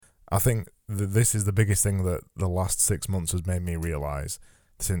I think this is the biggest thing that the last 6 months has made me realize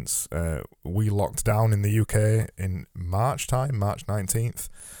since we locked down in the UK in March time, March 19th.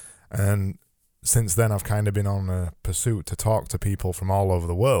 And since then, I've kind of been on a pursuit to talk to people from all over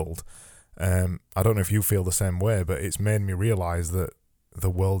the world. I don't know if you feel the same way, but it's made me realize that the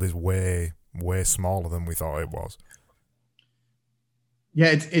world is way, way smaller than we thought it was. Yeah,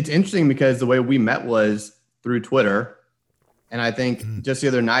 it's interesting because the way we met was through Twitter. And I think just the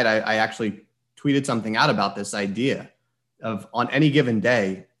other night, I actually tweeted something out about this idea of on any given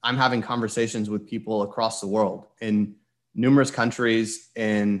day, I'm having conversations with people across the world in numerous countries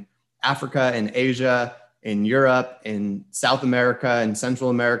in Africa and Asia, in Europe, in South America, in Central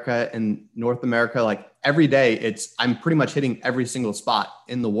America, in North America. Like every day, I'm pretty much hitting every single spot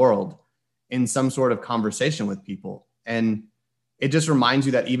in the world in some sort of conversation with people. And it just reminds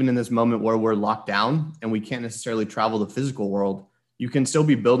you that even in this moment where we're locked down and we can't necessarily travel the physical world, you can still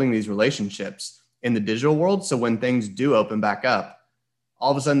be building these relationships in the digital world. So when things do open back up,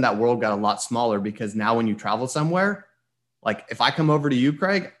 all of a sudden that world got a lot smaller because now when you travel somewhere, like if I come over to you,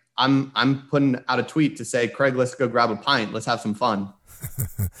 Craig, I'm putting out a tweet to say, Craig, let's go grab a pint. Let's have some fun.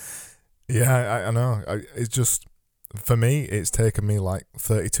 Yeah, I know. It's just, for me, it's taken me like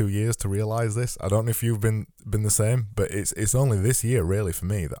 32 years to realize this. I don't know if you've been the same, but it's only this year really for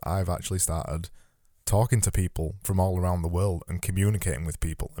me that I've actually started talking to people from all around the world and communicating with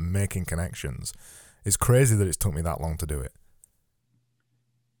people and making connections. It's crazy that it's took me that long to do it.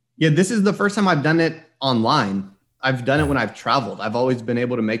 Yeah, this is the first time I've done it online. I've done it when I've traveled. I've always been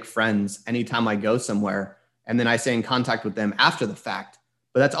able to make friends anytime I go somewhere. And then I stay in contact with them after the fact.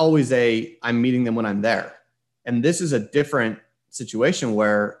 But that's always I'm meeting them when I'm there. And this is a different situation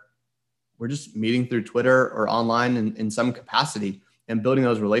where we're just meeting through Twitter or online in some capacity and building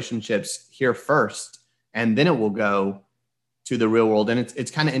those relationships here first. And then it will go to the real world. And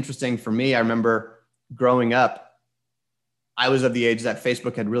it's kind of interesting for me. I remember growing up, I was of the age that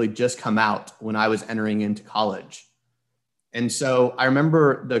Facebook had really just come out when I was entering into college. And so I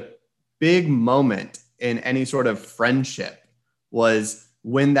remember the big moment in any sort of friendship was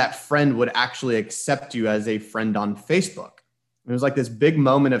when that friend would actually accept you as a friend on Facebook. It was like this big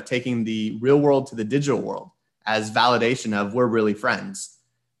moment of taking the real world to the digital world as validation of we're really friends.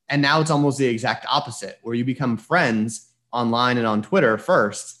 And now it's almost the exact opposite, where you become friends online and on Twitter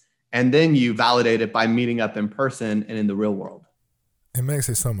first, and then you validate it by meeting up in person and in the real world. It makes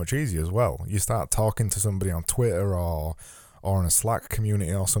it so much easier as well. You start talking to somebody on Twitter or in a Slack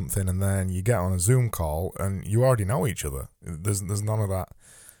community or something, and then you get on a Zoom call and you already know each other. There's none of that.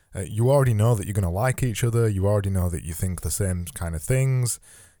 You already know that you're going to like each other. You already know that you think the same kind of things.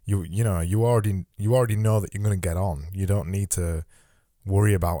 You already know that you're going to get on. You don't need to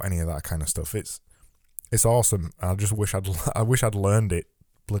worry about any of that kind of stuff. It's awesome. I just wish I'd learned it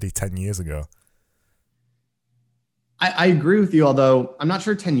bloody 10 years ago. I agree with you, although I'm not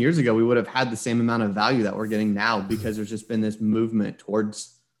sure 10 years ago we would have had the same amount of value that we're getting now because there's just been this movement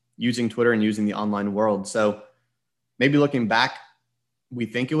towards using Twitter and using the online world. So maybe looking back, we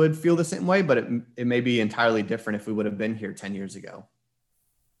think it would feel the same way, but it may be entirely different if we would have been here 10 years ago.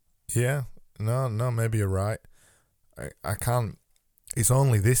 Yeah, no, maybe you're right. I can't, it's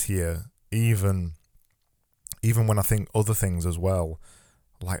only this year, even when I think other things as well,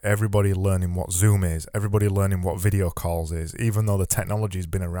 like everybody learning what Zoom is, everybody learning what video calls is, even though the technology's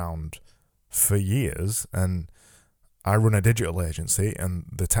been around for years, and I run a digital agency and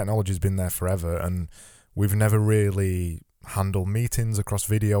the technology's been there forever, and we've never really handled meetings across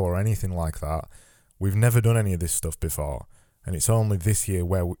video or anything like that. We've never done any of this stuff before, and it's only this year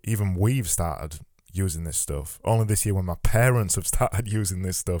where even we've started using this stuff. Only this year when my parents have started using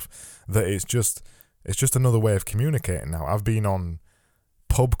this stuff, that it's just another way of communicating now. I've been on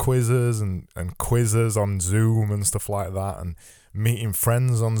pub quizzes and quizzes on Zoom and stuff like that, and meeting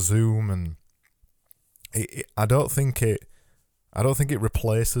friends on Zoom, and I don't think it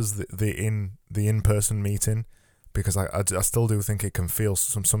replaces the in-person meeting, because I still do think it can feel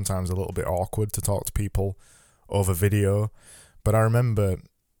sometimes a little bit awkward to talk to people over video. But I remember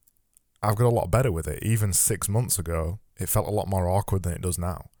I've got a lot better with it. Even 6 months ago, it felt a lot more awkward than it does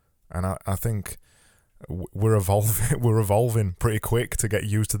now, and I think we're evolving pretty quick to get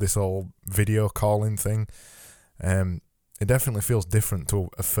used to this whole video calling thing. It definitely feels different to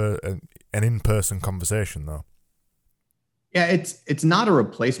an in-person conversation, though. Yeah, it's not a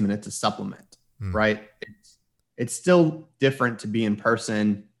replacement; it's a supplement, right? It's still different to be in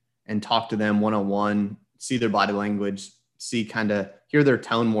person and talk to them one-on-one, see their body language, hear their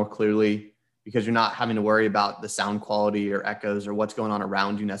tone more clearly, because you're not having to worry about the sound quality or echoes or what's going on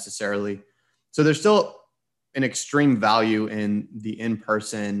around you necessarily. So there's still an extreme value in the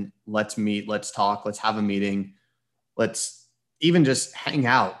in-person, let's meet, let's talk, let's have a meeting, let's even just hang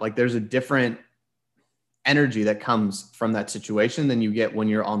out. Like there's a different energy that comes from that situation than you get when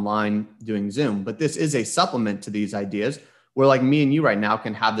you're online doing Zoom. But this is a supplement to these ideas where like me and you right now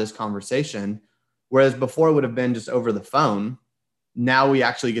can have this conversation. Whereas before it would have been just over the phone. Now we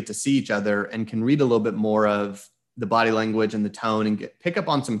actually get to see each other and can read a little bit more of the body language and the tone and pick up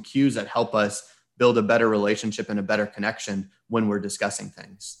on some cues that help us build a better relationship and a better connection when we're discussing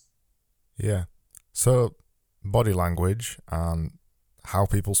things. Yeah. So body language and how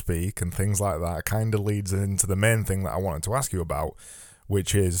people speak and things like that kind of leads into the main thing that I wanted to ask you about,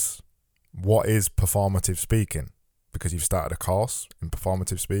 which is what is performative speaking? Because you've started a course in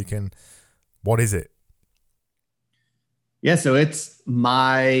performative speaking. What is it? Yeah, so it's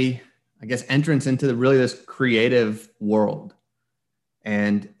my, I guess, entrance into this creative world.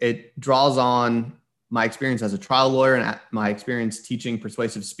 And it draws on my experience as a trial lawyer and my experience teaching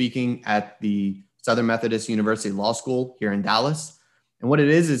persuasive speaking at the Southern Methodist University Law School here in Dallas. And what it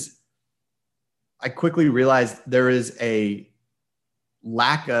is I quickly realized there is a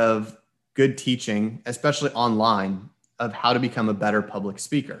lack of good teaching, especially online, of how to become a better public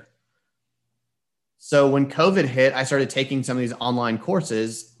speaker. So when COVID hit, I started taking some of these online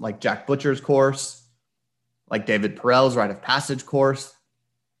courses like Jack Butcher's course, like David Perell's Rite of Passage course,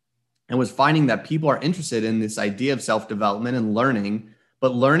 and was finding that people are interested in this idea of self-development and learning,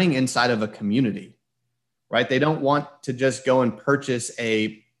 but learning inside of a community, right? They don't want to just go and purchase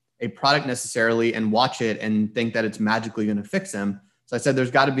a product necessarily and watch it and think that it's magically going to fix them. So I said,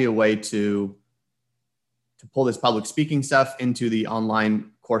 there's got to be a way to pull this public speaking stuff into the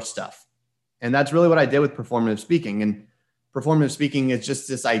online course stuff. And that's really what I did with performative speaking. And performative speaking is just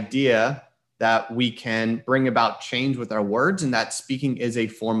this idea that we can bring about change with our words, and that speaking is a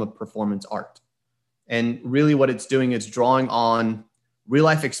form of performance art. And really what it's doing is drawing on real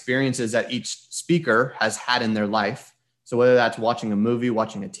life experiences that each speaker has had in their life. So whether that's watching a movie,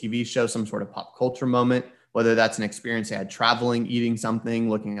 watching a TV show, some sort of pop culture moment, whether that's an experience they had traveling, eating something,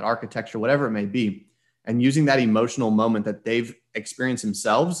 looking at architecture, whatever it may be, and using that emotional moment that they've experienced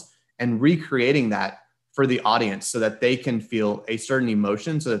themselves and recreating that for the audience so that they can feel a certain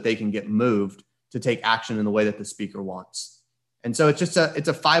emotion so that they can get moved to take action in the way that the speaker wants. And so it's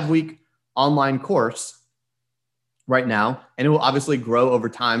a 5-week online course right now, and it will obviously grow over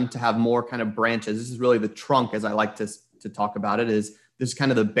time to have more kind of branches. This is really the trunk, as I like to talk about it, is this is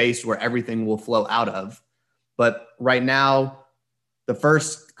kind of the base where everything will flow out of. But right now, the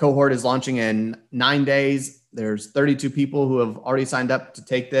first cohort is launching in 9 days. There's 32 people who have already signed up to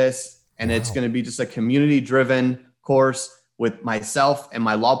take this. And wow. It's going to be just a community-driven course with myself and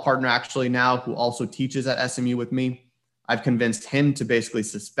my law partner actually now, who also teaches at SMU with me. I've convinced him to basically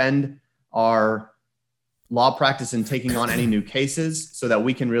suspend our law practice and taking on any new cases so that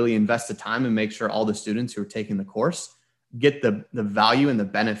we can really invest the time and make sure all the students who are taking the course get the value and the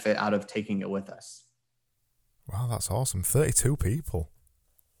benefit out of taking it with us. Wow, that's awesome. 32 people.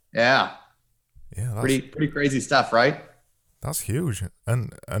 Yeah. Yeah, that's pretty crazy stuff, right? That's huge.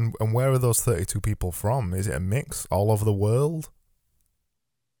 And where are those 32 people from? Is it a mix all over the world?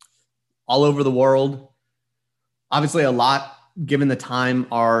 All over the world. Obviously, a lot, given the time,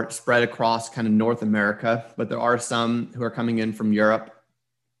 are spread across kind of North America, but there are some who are coming in from Europe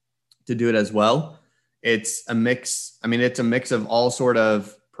to do it as well. It's a mix. I mean, it's a mix of all sort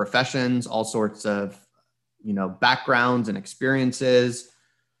of professions, all sorts of, backgrounds and experiences.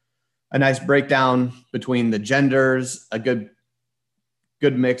 A nice breakdown between the genders, a good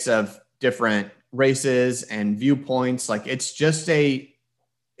mix of different races and viewpoints. Like it's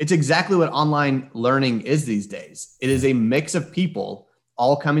exactly what online learning is these days. It is a mix of people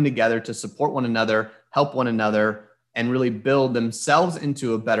all coming together to support one another, help one another, and really build themselves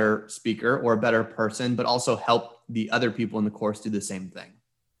into a better speaker or a better person, but also help the other people in the course do the same thing.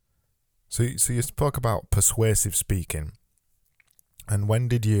 So you spoke about persuasive speaking. And when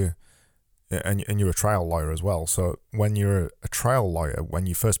did you... And you're a trial lawyer as well. So when you're a trial lawyer, when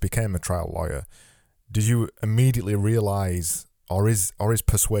you first became a trial lawyer, did you immediately realize, or is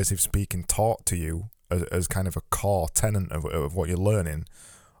persuasive speaking taught to you as kind of a core tenet of what you're learning,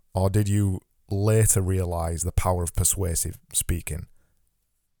 or did you later realize the power of persuasive speaking?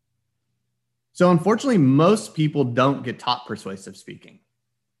 So unfortunately, most people don't get taught persuasive speaking.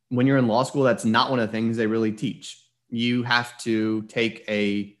 When you're in law school, that's not one of the things they really teach. You have to take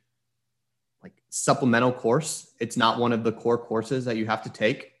a supplemental course. It's not one of the core courses that you have to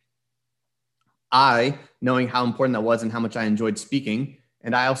take. Knowing how important that was and how much I enjoyed speaking,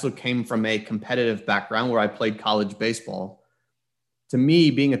 and I also came from a competitive background where I played college baseball. To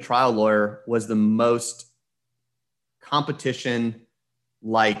me, being a trial lawyer was the most competition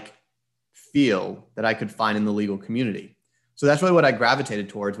like feel that I could find in the legal community. So that's really what I gravitated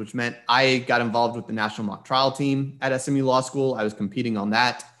towards, which meant I got involved with the National Mock Trial team at SMU Law School. I was competing on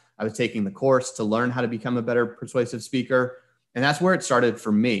that. I was taking the course to learn how to become a better persuasive speaker. And that's where it started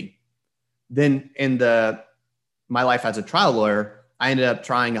for me. Then in my life as a trial lawyer, I ended up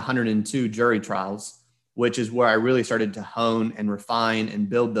trying 102 jury trials, which is where I really started to hone and refine and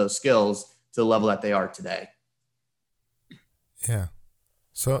build those skills to the level that they are today. Yeah.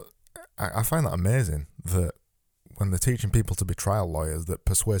 So I find that amazing that when they're teaching people to be trial lawyers, that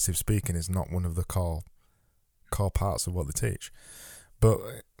persuasive speaking is not one of the core parts of what they teach. But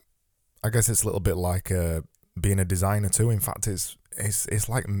I guess it's a little bit like being a designer too. In fact, it's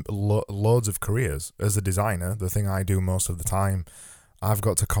like loads of careers. As a designer, the thing I do most of the time, I've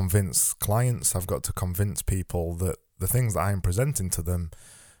got to convince clients, I've got to convince people that the things that I'm presenting to them,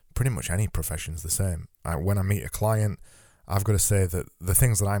 pretty much any profession's the same. When I meet a client, I've got to say that the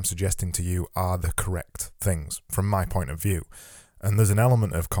things that I'm suggesting to you are the correct things from my point of view. And there's an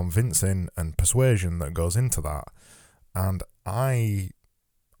element of convincing and persuasion that goes into that. And I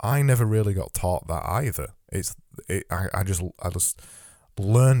never really got taught that either. I just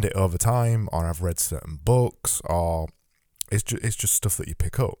learned it over time, or I've read certain books, or it's just stuff that you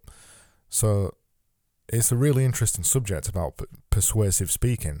pick up. So it's a really interesting subject about persuasive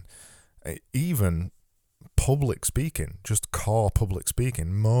speaking. Even public speaking, just core public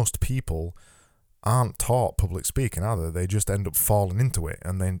speaking, most people aren't taught public speaking, are they? They just end up falling into it,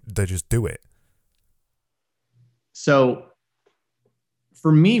 and they just do it. So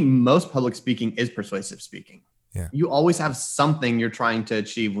for me, most public speaking is persuasive speaking. Yeah. You always have something you're trying to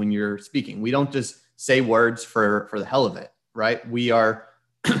achieve when you're speaking. We don't just say words for the hell of it, right? We are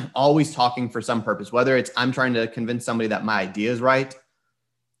always talking for some purpose, whether it's I'm trying to convince somebody that my idea is right,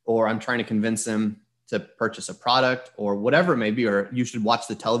 or I'm trying to convince them to purchase a product, or whatever it may be, or you should watch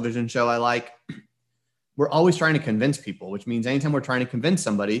the television show I like. We're always trying to convince people, which means anytime we're trying to convince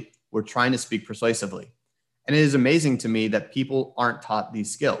somebody, we're trying to speak persuasively. And it is amazing to me that people aren't taught these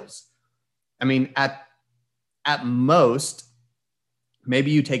skills. I mean, at most,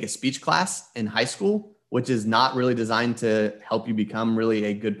 maybe you take a speech class in high school, which is not really designed to help you become really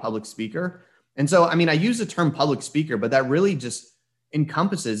a good public speaker. And so, I mean, I use the term public speaker, but that really just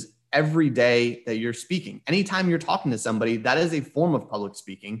encompasses every day that you're speaking. Anytime you're talking to somebody, that is a form of public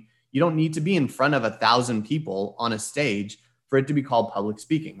speaking. You don't need to be in front of 1,000 people on a stage for it to be called public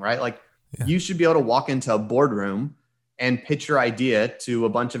speaking, right? Like, you should be able to walk into a boardroom and pitch your idea to a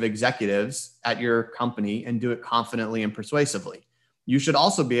bunch of executives at your company and do it confidently and persuasively. You should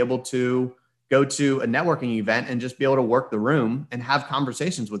also be able to go to a networking event and just be able to work the room and have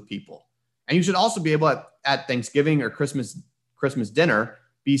conversations with people. And you should also be able at Thanksgiving or Christmas dinner,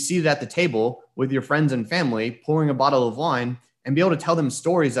 be seated at the table with your friends and family, pouring a bottle of wine, and be able to tell them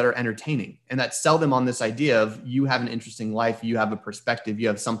stories that are entertaining and that sell them on this idea of you have an interesting life, you have a perspective, you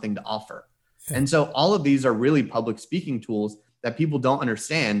have something to offer. Yeah. And so all of these are really public speaking tools that people don't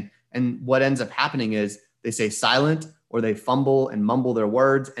understand. And what ends up happening is they say silent, or they fumble and mumble their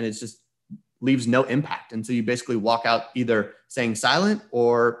words, and it just leaves no impact. And so you basically walk out either saying silent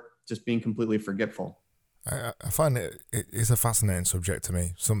or just being completely forgetful. I find it's a fascinating subject to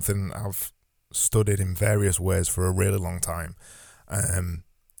me, something I've studied in various ways for a really long time.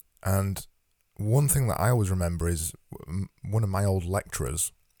 And one thing that I always remember is one of my old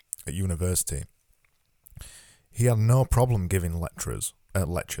lecturers at university. He had no problem giving lectures. It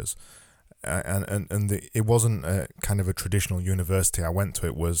wasn't a kind of a traditional university I went to.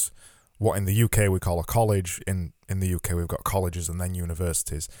 It was what in the UK we call a college. In the UK we've got colleges and then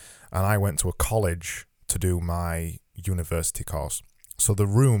universities. And I went to a college to do my university course. So there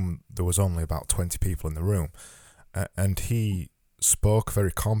was only about 20 people in the room. And he spoke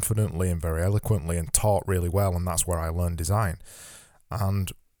very confidently and very eloquently and taught really well, and that's where I learned design.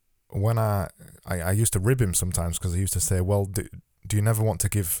 And when I used to rib him sometimes, because he used to say, well, do you never want to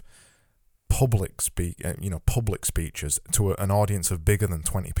give public speeches to an audience of bigger than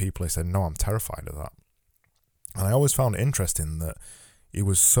 20 people? He said, no, I'm terrified of that. And I always found it interesting that he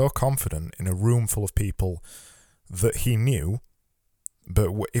was so confident in a room full of people that he knew, but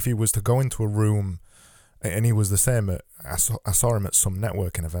if he was to go into a room, and he was the same, I saw him at some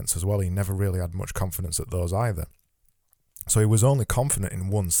networking events as well, he never really had much confidence at those either. So he was only confident in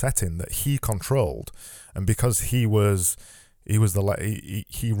one setting that he controlled, and because he ran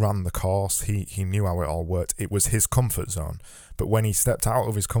the course, he knew how it all worked. It was his comfort zone. But when he stepped out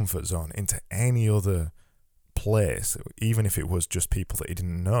of his comfort zone into any other place, even if it was just people that he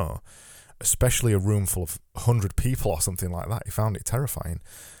didn't know, especially a room full of 100 people or something like that, he found it terrifying.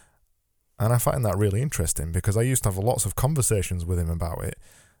 And I find that really interesting because I used to have lots of conversations with him about it,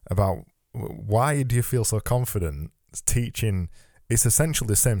 about why do you feel so confident teaching? It's essentially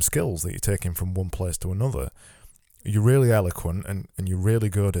the same skills that you're taking from one place to another. You're really eloquent and you're really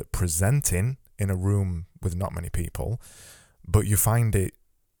good at presenting in a room with not many people, but you find it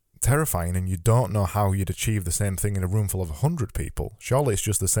terrifying and you don't know how you'd achieve the same thing in a room full of 100 people. Surely it's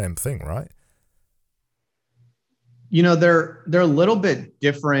just the same thing, right? You know, they're a little bit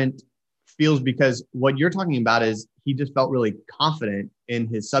different feels, because what you're talking about is he just felt really confident in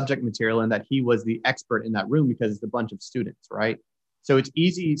his subject material and that he was the expert in that room because it's a bunch of students, right? So it's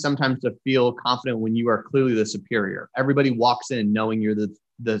easy sometimes to feel confident when you are clearly the superior. Everybody walks in knowing you're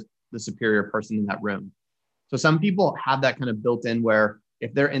the superior person in that room. So some people have that kind of built in where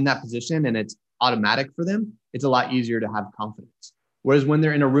if they're in that position and it's automatic for them, it's a lot easier to have confidence. Whereas when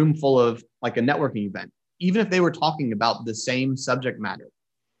they're in a room full of like a networking event, even if they were talking about the same subject matter,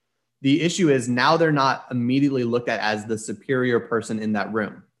 the issue is now they're not immediately looked at as the superior person in that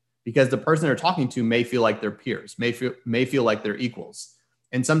room, because the person they're talking to may feel like they're peers, may feel like they're equals.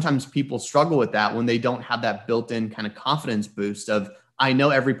 And sometimes people struggle with that when they don't have that built-in kind of confidence boost of, I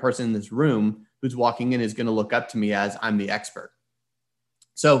know every person in this room who's walking in is going to look up to me as I'm the expert.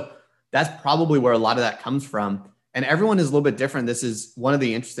 So that's probably where a lot of that comes from. And everyone is a little bit different. This is one of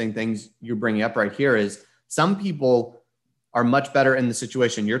the interesting things you're bringing up right here is some people are much better in the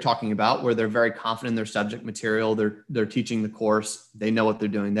situation you're talking about, where they're very confident in their subject material. They're teaching the course. They know what they're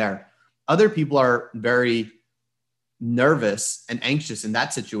doing there. Other people are very nervous and anxious in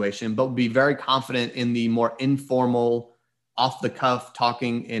that situation, but will be very confident in the more informal, off the cuff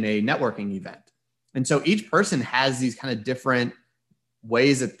talking in a networking event. And so each person has these kind of different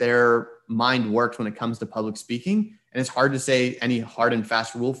ways that their mind works when it comes to public speaking. And it's hard to say any hard and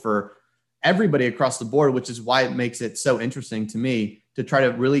fast rule for everybody across the board, which is why it makes it so interesting to me to try to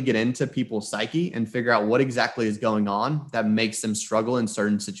really get into people's psyche and figure out what exactly is going on that makes them struggle in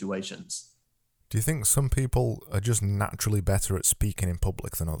certain situations. Do you think some people are just naturally better at speaking in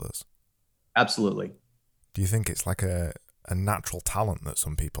public than others? Absolutely. Do you think it's like a natural talent that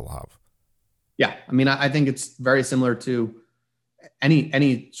some people have? Yeah. I mean, I think it's very similar to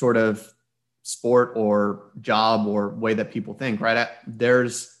any sort of sport or job or way that people think, right?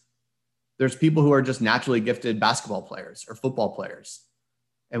 There's people who are just naturally gifted basketball players or football players.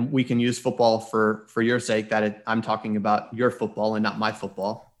 And we can use football for your sake that I'm talking about your football and not my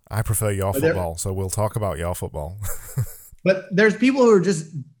football. I prefer your football, so we'll talk about your football. But there's people who are just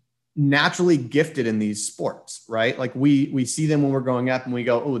naturally gifted in these sports, right? Like we see them when we're growing up and we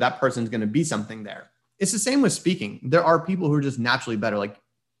go, oh, that person's going to be something there. It's the same with speaking. There are people who are just naturally better. Like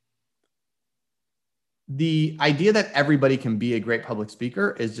the idea that everybody can be a great public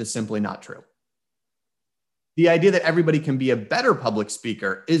speaker is just simply not true. The idea that everybody can be a better public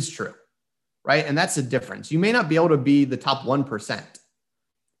speaker is true, right? And that's the difference. You may not be able to be the top 1%,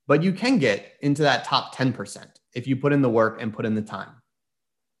 but you can get into that top 10% if you put in the work and put in the time.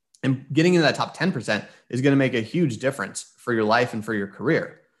 And getting into that top 10% is going to make a huge difference for your life and for your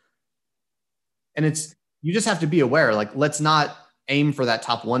career. And you just have to be aware, like, let's not aim for that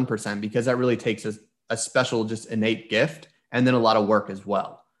top 1% because that really takes a special, just innate gift and then a lot of work as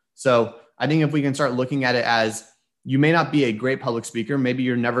well. So I think if we can start looking at it as you may not be a great public speaker, maybe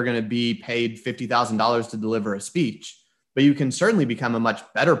you're never going to be paid $50,000 to deliver a speech, but you can certainly become a much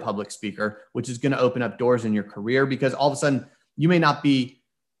better public speaker, which is going to open up doors in your career because all of a sudden you may not be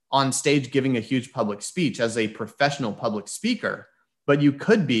on stage giving a huge public speech as a professional public speaker, but you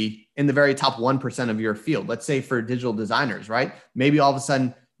could be in the very top 1% of your field. Let's say for digital designers, right? Maybe all of a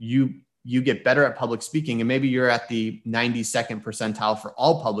sudden you get better at public speaking and maybe you're at the 92nd percentile for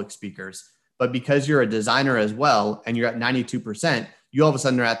all public speakers, but because you're a designer as well and you're at 92%, you all of a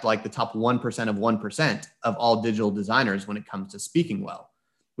sudden are at like the top 1% of 1% of all digital designers when it comes to speaking well,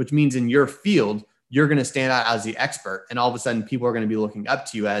 which means in your field, you're going to stand out as the expert. And all of a sudden people are going to be looking up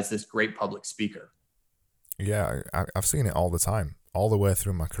to you as this great public speaker. Yeah, I've seen it all the time, all the way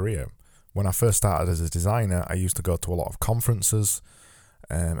through my career. When I first started as a designer, I used to go to a lot of conferences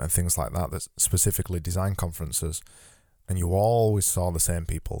and things like that specifically design conferences. And you always saw the same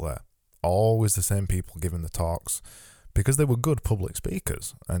people there, always the same people giving the talks because they were good public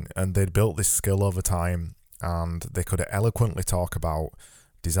speakers and they'd built this skill over time and they could eloquently talk about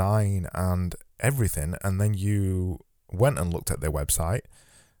design and everything. And then you went and looked at their website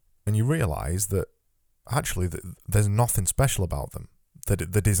and you realized that actually there's nothing special about them,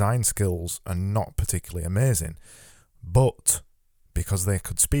 that the design skills are not particularly amazing, but because they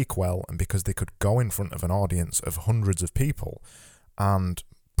could speak well and because they could go in front of an audience of hundreds of people and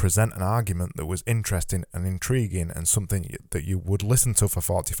present an argument that was interesting and intriguing and something that you would listen to for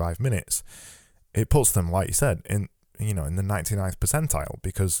 45 minutes, it puts them, like you said, in the 99th percentile,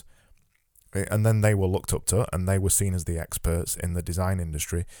 because, and then they were looked up to and they were seen as the experts in the design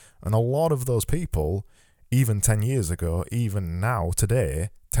industry. And a lot of those people, even 10 years ago, even now, today,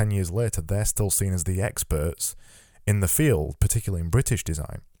 10 years later, they're still seen as the experts in the field, particularly in British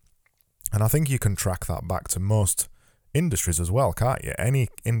design. And I think you can track that back to most industries as well, can't you? Any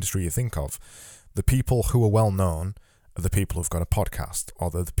industry you think of, the people who are well known are the people who've got a podcast, or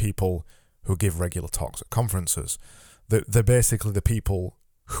they're the people who give regular talks at conferences. They're basically the people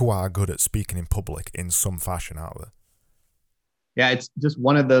who are good at speaking in public in some fashion, aren't they? Yeah, it's just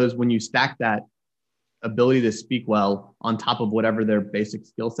one of those, when you stack that ability to speak well on top of whatever their basic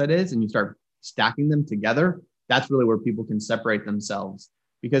skill set is, and you start stacking them together, that's really where people can separate themselves.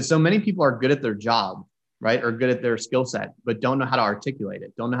 Because so many people are good at their job, right? Or good at their skill set, but don't know how to articulate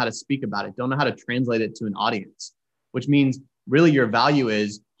it, don't know how to speak about it, don't know how to translate it to an audience, which means really your value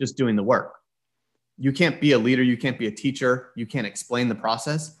is just doing the work. You can't be a leader, you can't be a teacher, you can't explain the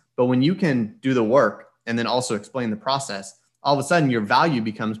process. But when you can do the work and then also explain the process, all of a sudden your value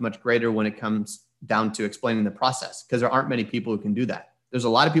becomes much greater when it comes down to explaining the process, because there aren't many people who can do that. There's a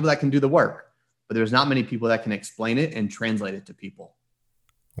lot of people that can do the work, but there's not many people that can explain it and translate it to people.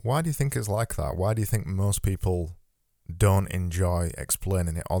 Why do you think it's like that? Why do you think most people don't enjoy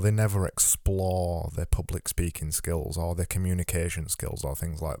explaining it, or they never explore their public speaking skills or their communication skills or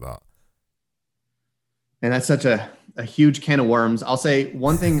things like that? And that's such a huge can of worms. I'll say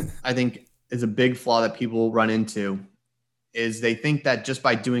one thing I think is a big flaw that people run into is they think that just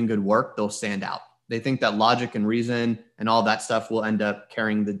by doing good work, they'll stand out. They think that logic and reason and all that stuff will end up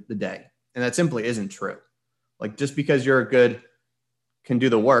carrying the day. And that simply isn't true. Like, just because you're can do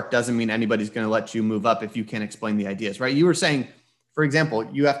the work doesn't mean anybody's going to let you move up if you can't explain the ideas, right? You were saying, for example,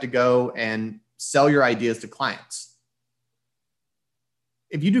 you have to go and sell your ideas to clients.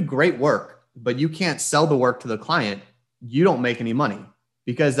 If you do great work, but you can't sell the work to the client, you don't make any money,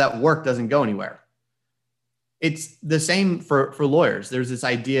 because that work doesn't go anywhere. It's the same for lawyers. There's this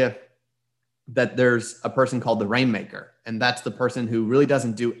idea that there's a person called the rainmaker, and that's the person who really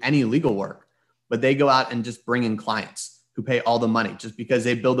doesn't do any legal work, but they go out and just bring in clients who pay all the money just because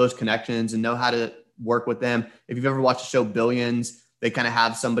they build those connections and know how to work with them. If you've ever watched the show Billions, they kind of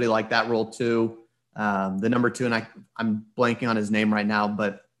have somebody like that role too. The number two, and I'm blanking on his name right now,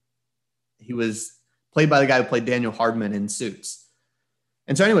 but he was played by the guy who played Daniel Hardman in Suits.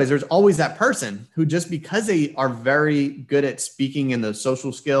 And so anyways, there's always that person who, just because they are very good at speaking and the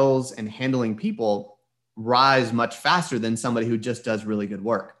social skills and handling people, rise much faster than somebody who just does really good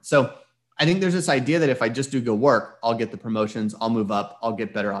work. So I think there's this idea that if I just do good work, I'll get the promotions, I'll move up, I'll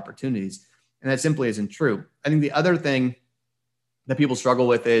get better opportunities. And that simply isn't true. I think the other thing that people struggle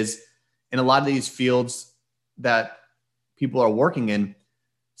with is, in a lot of these fields that people are working in,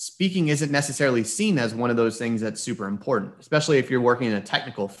 speaking isn't necessarily seen as one of those things that's super important, especially if you're working in a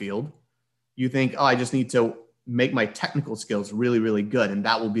technical field. You think, oh, I just need to make my technical skills really, really good, and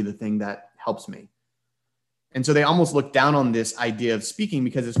that will be the thing that helps me. And so they almost look down on this idea of speaking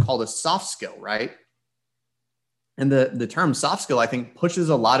because it's called a soft skill, right? And the term soft skill, I think, pushes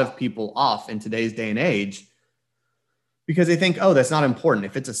a lot of people off in today's day and age, because they think, oh, that's not important.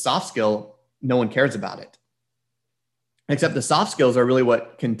 If it's a soft skill, no one cares about it. Except the soft skills are really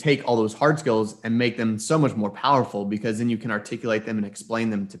what can take all those hard skills and make them so much more powerful, because then you can articulate them and explain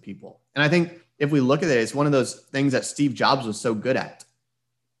them to people. And I think if we look at it, it's one of those things that Steve Jobs was so good at.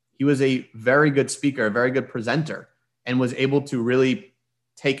 He was a very good speaker, a very good presenter, and was able to really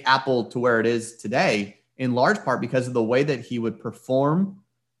take Apple to where it is today, in large part because of the way that he would perform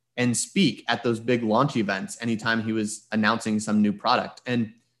and speak at those big launch events anytime he was announcing some new product.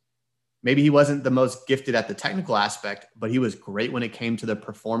 And maybe he wasn't the most gifted at the technical aspect, but he was great when it came to the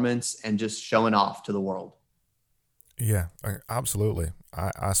performance and just showing off to the world. Yeah, absolutely.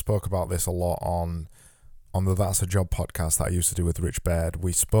 I spoke about this a lot on the That's a Job podcast that I used to do with Rich Baird.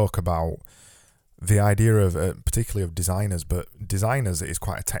 We spoke about the idea of, particularly of designers, but designers is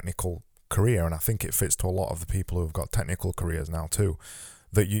quite a technical career, and I think it fits to a lot of the people who have got technical careers now too,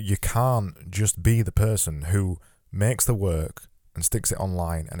 that you can't just be the person who makes the work and sticks it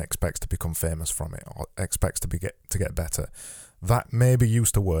online and expects to become famous from it, or expects to get better. That maybe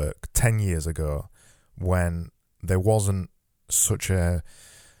used to work 10 years ago, when there wasn't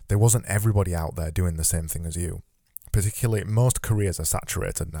everybody out there doing the same thing as you. Particularly, most careers are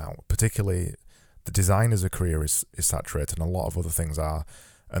saturated now. Particularly, the design as a career is saturated, and a lot of other things are.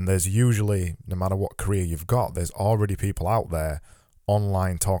 And there's usually, no matter what career you've got, there's already people out there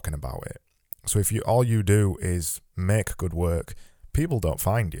online talking about it. So if all you do is make good work, people don't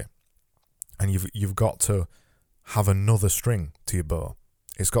find you, and you've got to have another string to your bow.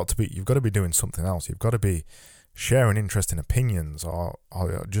 You've got to be doing something else. You've got to be sharing interesting opinions, or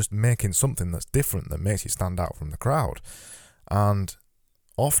just making something that's different that makes you stand out from the crowd. And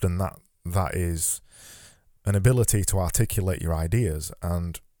often that is an ability to articulate your ideas.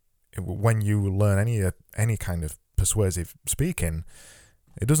 And when you learn any kind of persuasive speaking,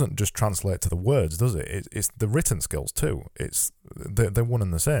 it doesn't just translate to the words, does it? It's the written skills too. They're one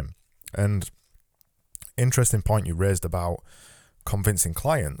and the same. And interesting point you raised about convincing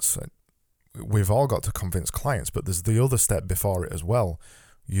clients. We've all got to convince clients, but there's the other step before it as well.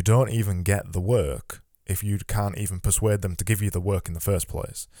 You don't even get the work if you can't even persuade them to give you the work in the first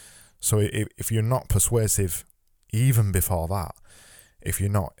place. So if you're not persuasive even before that, if you're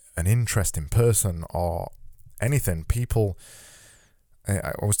not an interesting person or anything, people...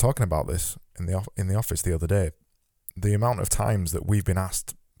 I was talking about this in the office the other day. The amount of times that we've been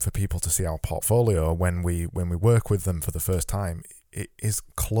asked for people to see our portfolio when we work with them for the first time, it is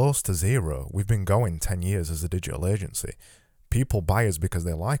close to zero. We've been going 10 years as a digital agency. People buy us because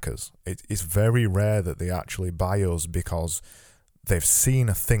they like us. It's very rare that they actually buy us because they've seen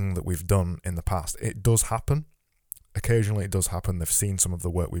a thing that we've done in the past. It does happen. Occasionally it does happen. They've seen some of the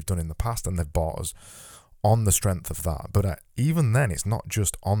work we've done in the past and they've bought us on the strength of that. But even then, it's not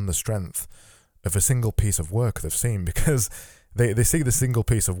just on the strength of a single piece of work they've seen, because they see the single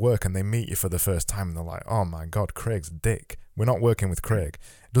piece of work and they meet you for the first time and they're like, oh my God, Craig's a dick. We're not working with Craig.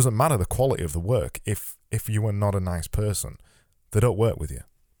 It doesn't matter the quality of the work. If you are not a nice person, they don't work with you.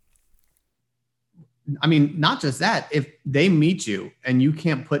 I mean, not just that, if they meet you and you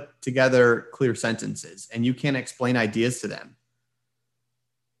can't put together clear sentences and you can't explain ideas to them,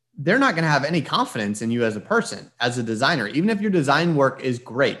 they're not going to have any confidence in you as a person, as a designer. Even if your design work is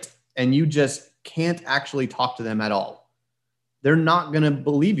great and you just can't actually talk to them at all, they're not going to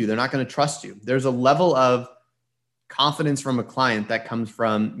believe you. They're not going to trust you. There's a level of confidence from a client that comes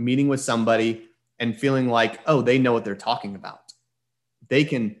from meeting with somebody and feeling like, oh, they know what they're talking about. They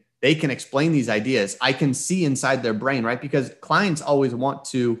can explain these ideas. I can see inside their brain, right? Because clients always want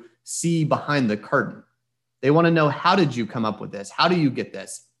to see behind the curtain. They want to know, how did you come up with this? How do you get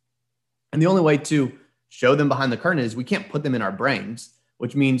this? And the only way to show them behind the curtain is we can't put them in our brains,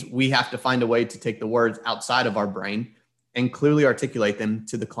 which means we have to find a way to take the words outside of our brain and clearly articulate them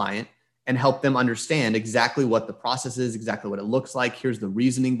to the client and help them understand exactly what the process is, exactly what it looks like. Here's the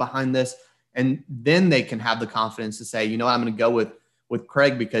reasoning behind this. And then they can have the confidence to say, you know what, I'm going to go with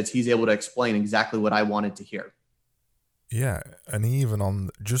Craig because he's able to explain exactly what I wanted to hear. Yeah, and even on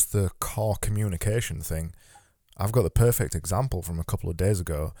just the core communication thing, I've got the perfect example from a couple of days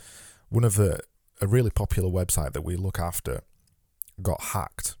ago. A really popular website that we look after got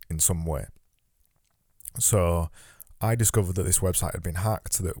hacked in some way. So I discovered that this website had been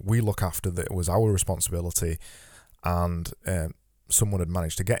hacked, that we look after, that it was our responsibility, and someone had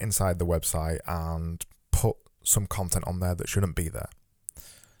managed to get inside the website and put some content on there that shouldn't be there.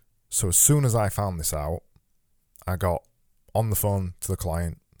 So as soon as I found this out, I got on the phone to the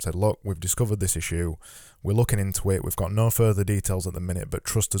client, said, look, we've discovered this issue. We're looking into it. We've got no further details at the minute, but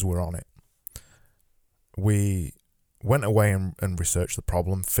trust us, we're on it. We went away and researched the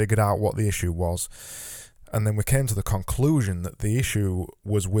problem, figured out what the issue was, and then we came to the conclusion that the issue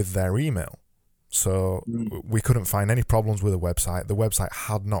was with their email. So we couldn't find any problems with the website. The website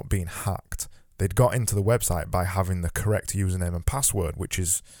had not been hacked. They'd got into the website by having the correct username and password, which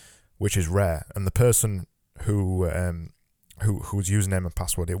is rare. And the person whose username and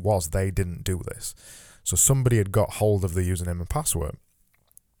password it was, they didn't do this. So somebody had got hold of the username and password.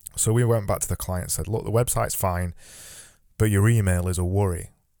 So we went back to the client and said, look, the website's fine, but your email is a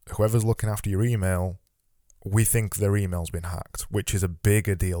worry. Whoever's looking after your email, we think their email's been hacked, which is a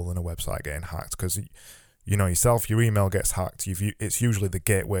bigger deal than a website getting hacked, because you know yourself, your email gets hacked, it's usually the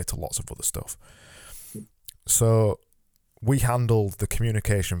gateway to lots of other stuff. So we handled the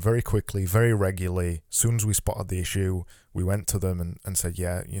communication very quickly, very regularly. As soon as we spotted the issue, we went to them and said,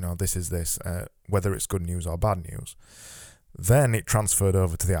 yeah, you know, this is this, whether it's good news or bad news. Then it transferred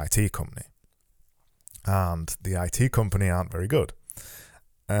over to the IT company. And the IT company aren't very good.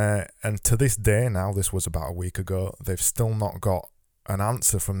 And to this day now, this was about a week ago, they've still not got an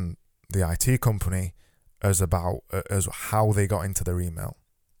answer from the IT company as how they got into their email.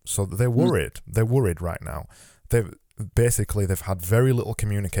 So they're worried. They're worried right now. They've had very little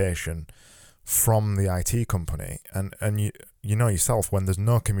communication from the IT company, and you know yourself, when there's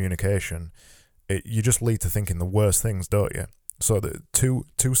no communication, you just lead to thinking the worst things, don't you? So the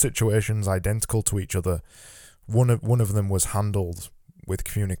two situations identical to each other. One of them was handled with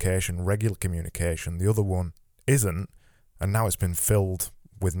communication, regular communication. The other one isn't, and now it's been filled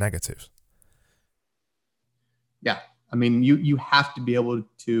with negatives. Yeah. I mean, you have to be able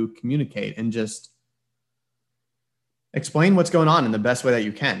to communicate and just explain what's going on in the best way that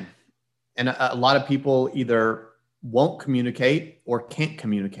you can. And a lot of people either won't communicate or can't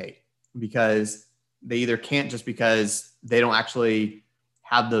communicate because they either can't just because they don't actually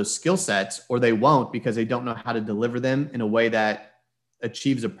have those skill sets, or they won't because they don't know how to deliver them in a way that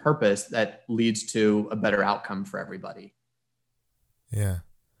achieves a purpose that leads to a better outcome for everybody. Yeah.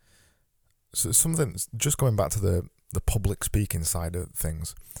 So something, just going back to the public speaking side of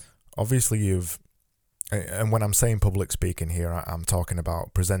things, obviously and when I'm saying public speaking here, I'm talking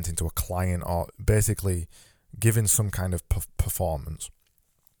about presenting to a client or basically giving some kind of performance.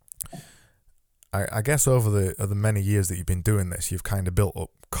 I guess over the many years that you've been doing this, you've kind of built up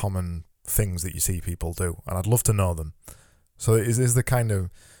common things that you see people do, and I'd love to know them. So is the kind of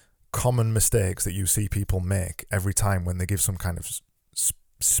common mistakes that you see people make every time when they give some kind of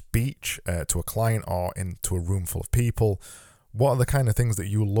speech to a client or into a room full of people? What are the kind of things that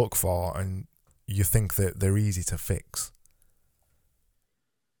you look for and you think that they're easy to fix?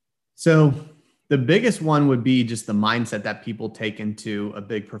 So the biggest one would be just the mindset that people take into a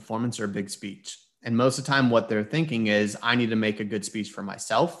big performance or a big speech. And most of the time, what they're thinking is, I need to make a good speech for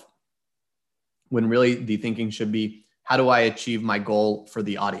myself, when really the thinking should be, how do I achieve my goal for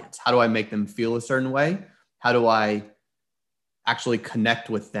the audience? How do I make them feel a certain way? How do I actually connect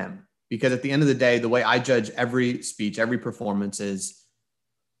with them? Because at the end of the day, the way I judge every speech, every performance is,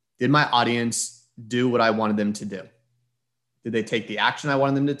 did my audience do what I wanted them to do? Did they take the action I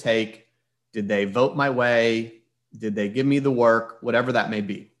wanted them to take? Did they vote my way? Did they give me the work? Whatever that may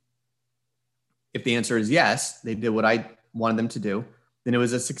be. If the answer is yes, they did what I wanted them to do, then it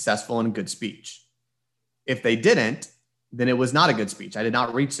was a successful and good speech. If they didn't, then it was not a good speech. I did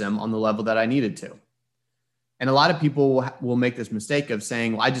not reach them on the level that I needed to. And a lot of people will make this mistake of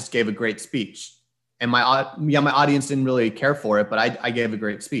saying, well, I just gave a great speech. And my audience didn't really care for it, but I gave a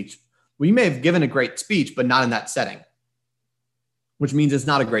great speech. Well, you may have given a great speech, but not in that setting, which means it's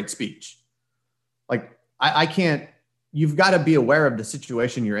not a great speech. Like I can't, you've got to be aware of the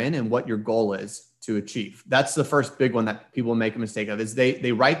situation you're in and what your goal is to achieve. That's the first big one that people make a mistake of, is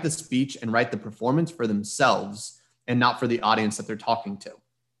they write the speech and write the performance for themselves and not for the audience that they're talking to.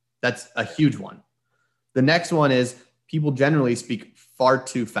 That's a huge one. The next one is people generally speak far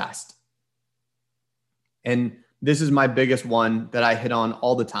too fast. And this is my biggest one that I hit on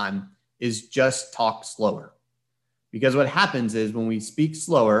all the time, is just talk slower. Because what happens is when we speak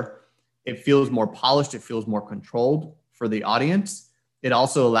slower, it feels more polished, it feels more controlled for the audience. It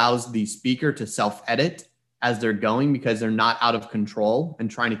also allows the speaker to self-edit as they're going, because they're not out of control and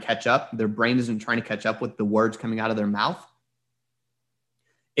trying to catch up. Their brain isn't trying to catch up with the words coming out of their mouth.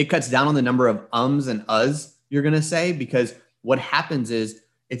 It cuts down on the number of ums and uhs you're going to say, because what happens is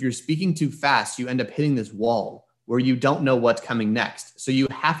if you're speaking too fast, you end up hitting this wall where you don't know what's coming next. So you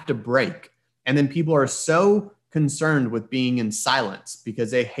have to break. And then people are so concerned with being in silence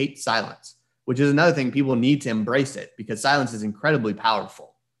because they hate silence, which is another thing. People need to embrace it because silence is incredibly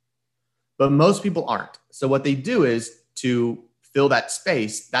powerful. But most people aren't. So what they do is, to fill that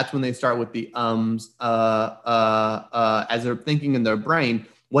space, that's when they start with the ums, as they're thinking in their brain,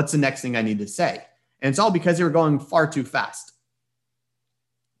 what's the next thing I need to say? And it's all because they were going far too fast.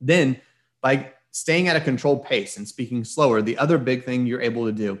 Then by staying at a controlled pace and speaking slower, the other big thing you're able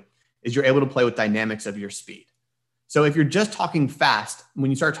to do is you're able to play with dynamics of your speed. So if you're just talking fast,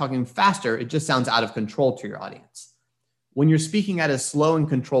 when you start talking faster, it just sounds out of control to your audience. When you're speaking at a slow and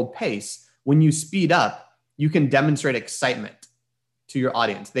controlled pace, when you speed up, you can demonstrate excitement to your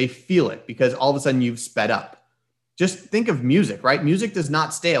audience. They feel it because all of a sudden you've sped up. Just think of music, right? Music does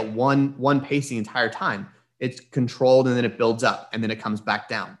not stay at one pace the entire time. It's controlled and then it builds up and then it comes back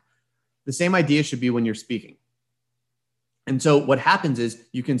down. The same idea should be when you're speaking. And so what happens is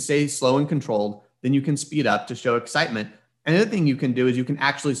you can stay slow and controlled, then you can speed up to show excitement. And the other thing you can do is you can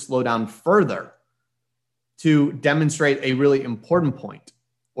actually slow down further to demonstrate a really important point,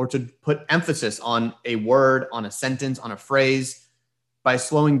 or to put emphasis on a word, on a sentence, on a phrase, by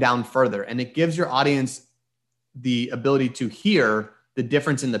slowing down further. And it gives your audience the ability to hear the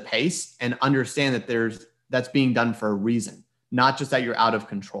difference in the pace and understand that that's being done for a reason, not just that you're out of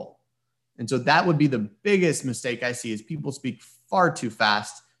control. And so that would be the biggest mistake I see, is people speak far too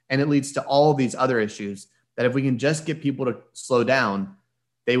fast, and it leads to all these other issues that if we can just get people to slow down,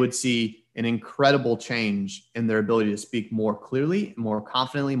 they would see an incredible change in their ability to speak more clearly, more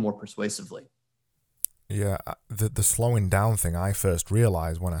confidently, more persuasively. Yeah, the slowing down thing I first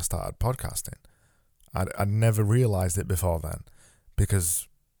realized when I started podcasting. I'd never realized it before then, because,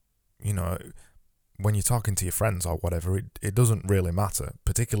 when you're talking to your friends or whatever, it doesn't really matter,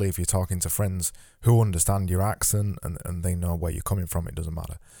 particularly if you're talking to friends who understand your accent and they know where you're coming from, it doesn't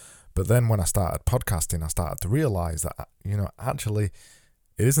matter. But then when I started podcasting, I started to realise that, actually,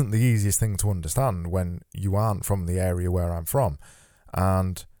 it isn't the easiest thing to understand when you aren't from the area where I'm from.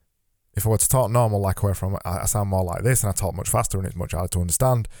 And if I were to talk normal like where from, I sound more like this, and I talk much faster and it's much harder to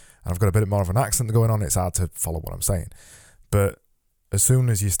understand, and I've got a bit more of an accent going on, it's hard to follow what I'm saying. But as soon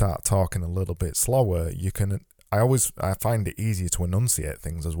as you start talking a little bit slower, I find it easier to enunciate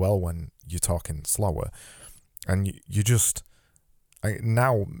things as well when you're talking slower. And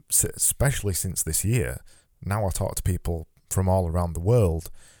now, especially since this year, now I talk to people from all around the world,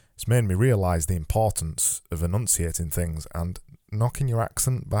 it's made me realise the importance of enunciating things and knocking your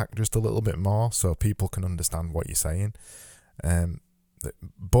accent back just a little bit more so people can understand what you're saying.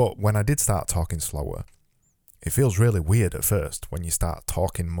 But when I did start talking slower, it feels really weird at first when you start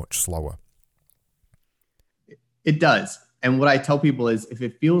talking much slower. It does. And what I tell people is if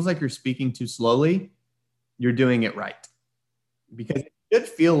it feels like you're speaking too slowly, you're doing it right. Because it should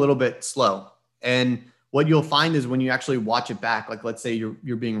feel a little bit slow. And what you'll find is when you actually watch it back, like let's say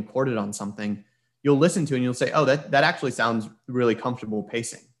you're being recorded on something, you'll listen to it and you'll say, oh, that actually sounds really comfortable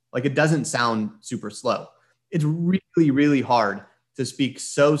pacing. Like it doesn't sound super slow. It's really, really hard to speak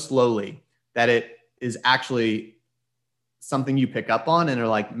so slowly that it is actually something you pick up on and are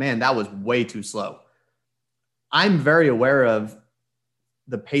like, man, that was way too slow. I'm very aware of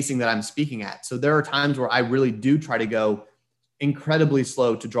the pacing that I'm speaking at. So there are times where I really do try to go incredibly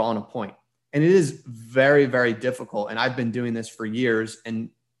slow to draw on a point. And it is very, very difficult. And I've been doing this for years and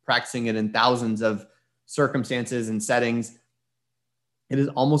practicing it in thousands of circumstances and settings. It is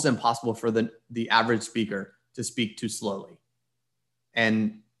almost impossible for the average speaker to speak too slowly.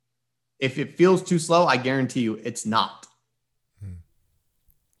 And if it feels too slow, I guarantee you it's not.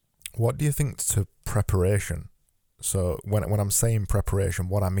 What do you think to preparation? So when I'm saying preparation,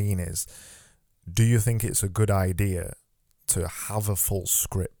 what I mean is, do you think it's a good idea to have a full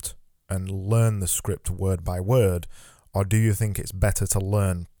script and learn the script word by word? Or do you think it's better to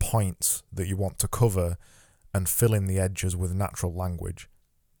learn points that you want to cover and fill in the edges with natural language?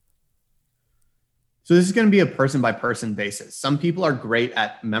 So this is going to be a person by person basis. Some people are great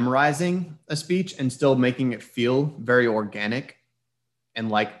at memorizing a speech and still making it feel very organic and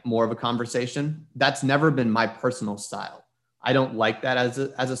like more of a conversation. That's never been my personal style. I don't like that as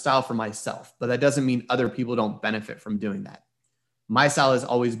a style for myself, but that doesn't mean other people don't benefit from doing that. My style has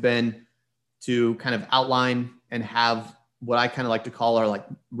always been to kind of outline and have what I kind of like to call are like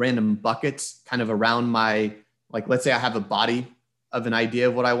random buckets kind of around my, like, let's say I have a body of an idea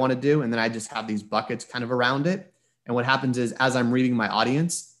of what I want to do. And then I just have these buckets kind of around it. And what happens is as I'm reading my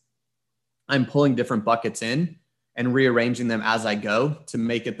audience, I'm pulling different buckets in and rearranging them as I go to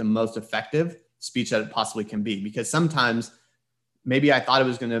make it the most effective speech that it possibly can be. Because sometimes maybe I thought it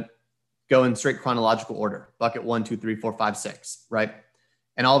was going to go in straight chronological order, bucket 1, 2, 3, 4, 5, 6, right?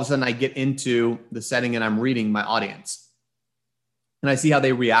 And all of a sudden I get into the setting and I'm reading my audience. And I see how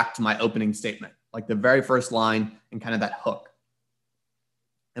they react to my opening statement, like the very first line and kind of that hook.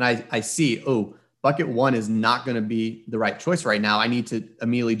 And I see, oh, bucket 1 is not going to be the right choice right now. I need to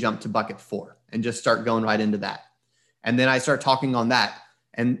immediately jump to bucket 4 and just start going right into that. And then I start talking on that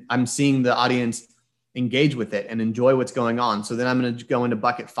and I'm seeing the audience engage with it and enjoy what's going on. So then I'm going to go into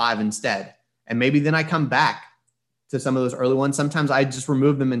bucket 5 instead. And maybe then I come back to some of those early ones. Sometimes I just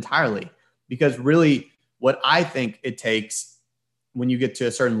remove them entirely because really what I think it takes when you get to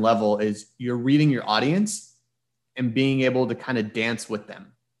a certain level is you're reading your audience and being able to kind of dance with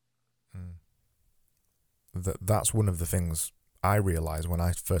them. That's one of the things I realized when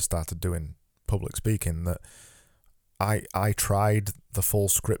I first started doing public speaking, that I tried the full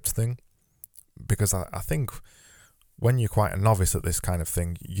script thing because I think when you're quite a novice at this kind of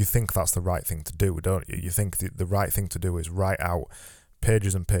thing, you think that's the right thing to do, don't you? You think the right thing to do is write out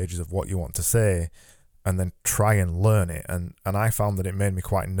pages and pages of what you want to say and then try and learn it. And I found that it made me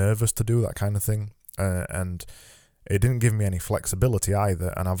quite nervous to do that kind of thing. And it didn't give me any flexibility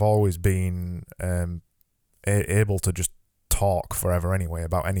either. And I've always been able to just talk forever anyway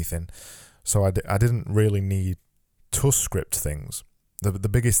about anything. So I didn't really need to script things. The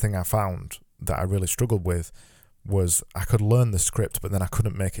biggest thing I found that I really struggled with was I could learn the script, but then I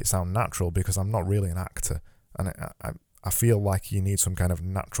couldn't make it sound natural because I'm not really an actor. And I feel like you need some kind of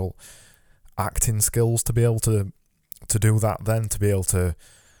natural acting skills to be able to do that, then to be able to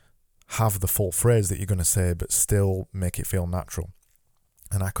have the full phrase that you're going to say, but still make it feel natural.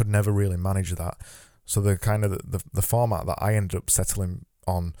 And I could never really manage that. So the kind of the format that I ended up settling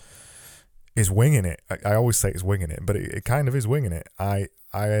on is winging it. I always say it's winging it, but it kind of is winging it. I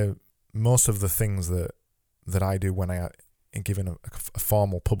most of the things that I do when I am giving a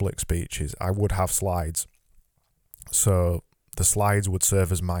formal public speech is I would have slides. So the slides would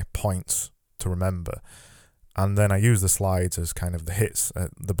serve as my points to remember. And then I use the slides as kind of the hits,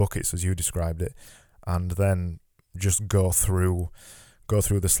 the buckets as you described it, and then just go through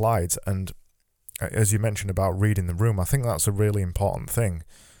the slides. And as you mentioned about reading the room, I think that's a really important thing,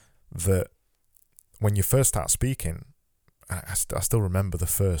 that when you first start speaking, I still remember the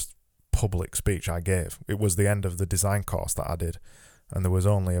first public speech I gave. It was the end of the design course that I did, and there was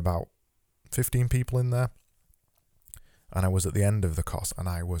only about 15 people in there, and I was at the end of the course, and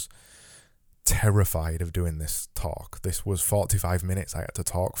I was terrified of doing this talk. This was 45 minutes I had to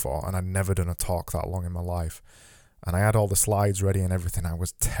talk for, and I'd never done a talk that long in my life. And I had all the slides ready and everything. I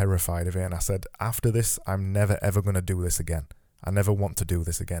was terrified of it, and I said, after this, I'm never ever going to do this again. I never want to do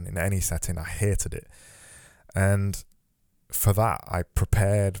this again in any setting. I hated it. And for that, I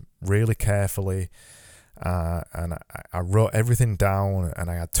prepared really carefully, and I wrote everything down, and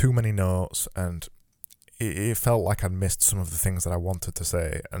I had too many notes, and it felt like I'd missed some of the things that I wanted to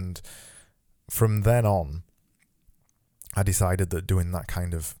say. And from then on, I decided that doing that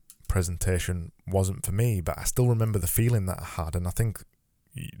kind of presentation wasn't for me, but I still remember the feeling that I had, and I think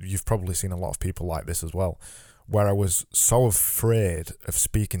you've probably seen a lot of people like this as well, where I was so afraid of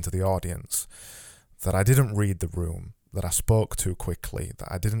speaking to the audience that I didn't read the room, that I spoke too quickly,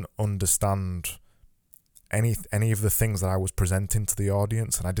 that I didn't understand any of the things that I was presenting to the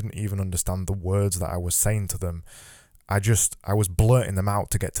audience, and I didn't even understand the words that I was saying to them. I was blurting them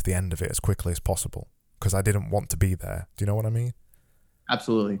out to get to the end of it as quickly as possible because I didn't want to be there. Do you know what I mean?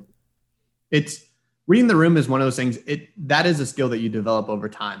 Absolutely. It's reading the room is one of those things. That is a skill that you develop over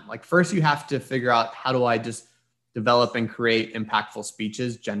time. Like first you have to figure out, how do I just develop and create impactful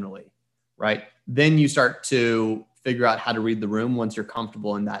speeches generally, right? Then you start to figure out how to read the room once you're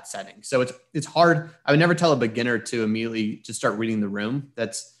comfortable in that setting. So it's hard. I would never tell a beginner to immediately just start reading the room.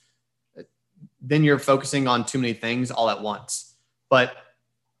 Then you're focusing on too many things all at once. But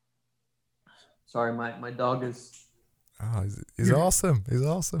sorry, my dog is. Oh, he's awesome. He's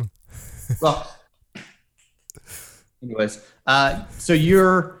awesome. Well, anyways, so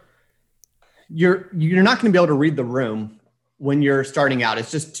you're not going to be able to read the room when you're starting out.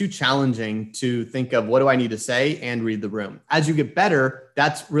 It's just too challenging to think of what do I need to say and read the room. As you get better,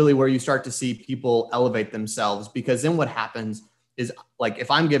 that's really where you start to see people elevate themselves, because then what happens is, like,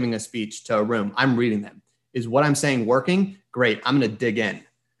 if I'm giving a speech to a room, I'm reading them. Is what I'm saying working? Great. I'm going to dig in.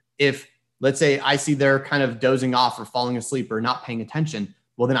 If, let's say, I see they're kind of dozing off or falling asleep or not paying attention,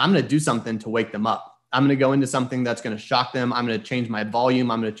 well, then I'm going to do something to wake them up. I'm going to go into something that's going to shock them. I'm going to change my volume.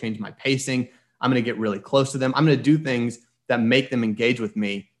 I'm going to change my pacing. I'm going to get really close to them. I'm going to do things that make them engage with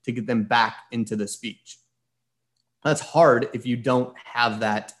me to get them back into the speech. That's hard if you don't have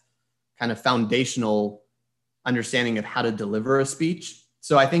that kind of foundational understanding of how to deliver a speech.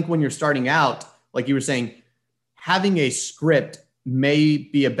 So I think when you're starting out, like you were saying, having a script may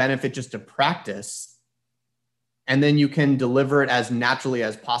be a benefit just to practice, and then you can deliver it as naturally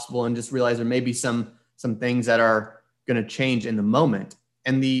as possible and just realize there may be some things that are going to change in the moment.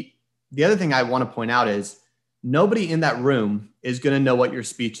 And the other thing I want to point out is nobody in that room is going to know what your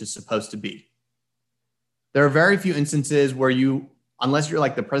speech is supposed to be. There are very few instances where you, unless you're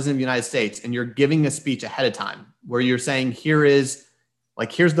like the president of the United States and you're giving a speech ahead of time, where you're saying, here's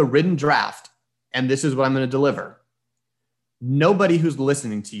the written draft and this is what I'm going to deliver. Nobody who's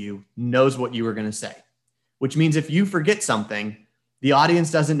listening to you knows what you were going to say, which means if you forget something, the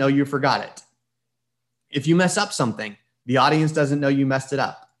audience doesn't know you forgot it. If you mess up something, the audience doesn't know you messed it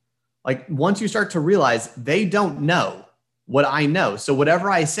up. Like once you start to realize they don't know what I know. So whatever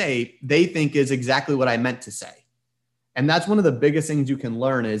I say, they think is exactly what I meant to say. And that's one of the biggest things you can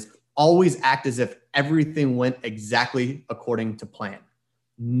learn is always act as if everything went exactly according to plan.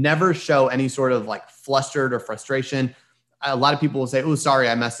 Never show any sort of like flustered or frustration. A lot of people will say, oh, sorry,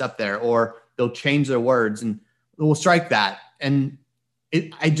 I messed up there. Or they'll change their words and we'll strike that. And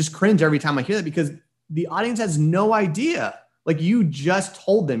I just cringe every time I hear that because the audience has no idea. Like you just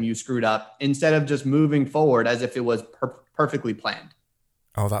told them you screwed up instead of just moving forward as if it was perfectly planned.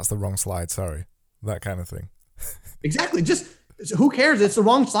 Oh, that's the wrong slide. Sorry. That kind of thing. Exactly. Just who cares? It's the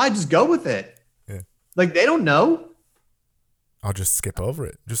wrong slide. Just go with it. Yeah. Like they don't know. I'll just skip over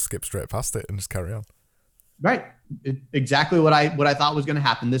it. Just skip straight past it and just carry on. Right. Exactly what I thought was going to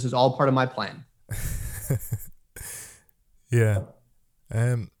happen. This is all part of my plan. Yeah.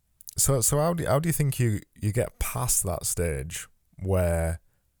 So how do you think you get past that stage where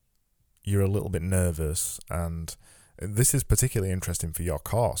you're a little bit nervous? And this is particularly interesting for your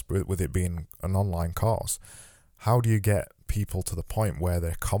course, with it being an online course. how do you get people to the point where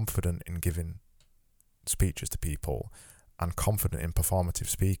they're confident in giving speeches to people and confident in performative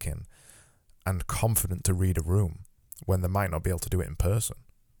speaking and confident to read a room when they might not be able to do it in person?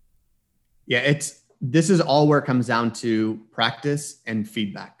 Yeah, this is all where it comes down to practice and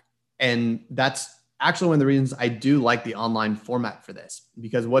feedback. And that's actually one of the reasons I do like the online format for this,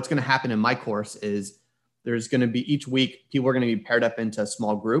 because what's going to happen in my course is there's going to be each week, people are going to be paired up into a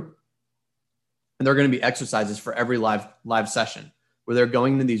small group, and there are going to be exercises for every live session where they're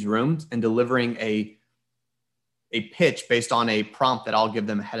going into these rooms and delivering a pitch based on a prompt that I'll give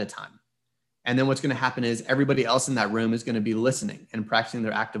them ahead of time. And then what's going to happen is everybody else in that room is going to be listening and practicing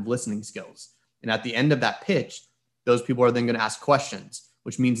their active listening skills. And at the end of that pitch, those people are then going to ask questions,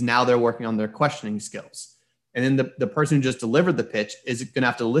 which means now they're working on their questioning skills. And then the person who just delivered the pitch is going to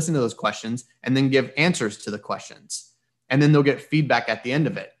have to listen to those questions and then give answers to the questions. And then they'll get feedback at the end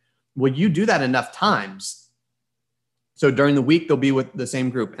of it. Well, you do that enough times. So during the week, they'll be with the same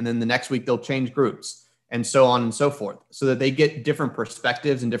group. And then the next week, they'll change groups and so on and so forth, so that they get different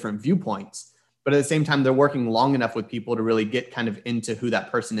perspectives and different viewpoints. But at the same time, they're working long enough with people to really get kind of into who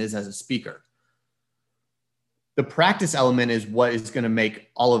that person is as a speaker. The practice element is what is going to make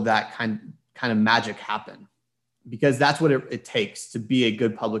all of that kind of magic happen, because that's what it takes to be a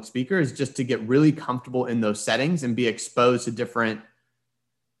good public speaker, is just to get really comfortable in those settings and be exposed to different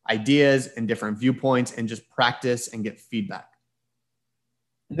ideas and different viewpoints and just practice and get feedback.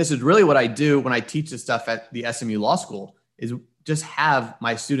 And this is really what I do when I teach this stuff at the SMU Law School, is just have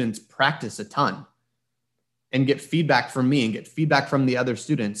my students practice a ton and get feedback from me and get feedback from the other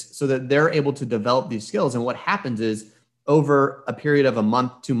students so that they're able to develop these skills. And what happens is over a period of a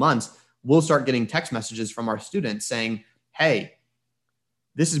month, 2 months, we'll start getting text messages from our students saying, hey,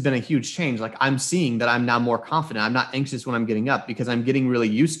 this has been a huge change. Like, I'm seeing that I'm now more confident. I'm not anxious when I'm getting up because I'm getting really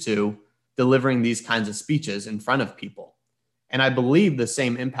used to delivering these kinds of speeches in front of people. And I believe the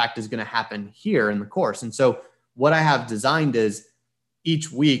same impact is going to happen here in the course. And so what I have designed is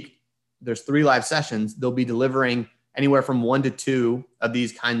each week, there's 3 live sessions. They'll be delivering anywhere from 1 to 2 of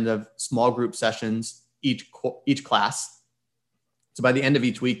these kind of small group sessions each class. So by the end of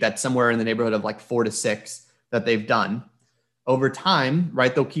each week, that's somewhere in the neighborhood of like 4 to 6 that they've done. Over time,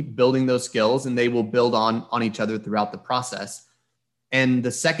 right, they'll keep building those skills and they will build on each other throughout the process. And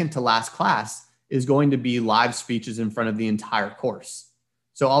the second to last class is going to be live speeches in front of the entire course.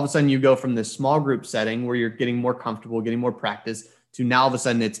 So all of a sudden you go from this small group setting where you're getting more comfortable, getting more practice, to now all of a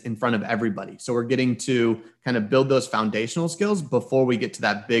sudden it's in front of everybody. So we're getting to kind of build those foundational skills before we get to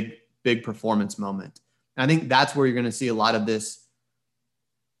that big performance moment. And I think that's where you're going to see a lot of this,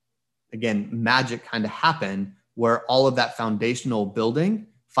 again, magic kind of happen, where all of that foundational building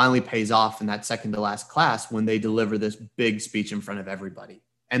finally pays off in that second to last class when they deliver this big speech in front of everybody.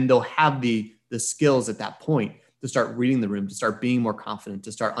 And they'll have the skills at that point to start reading the room, to start being more confident,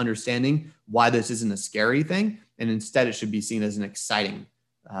 to start understanding why this isn't a scary thing. And instead it should be seen as an exciting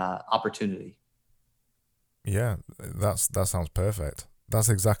opportunity. Yeah, that sounds perfect. That's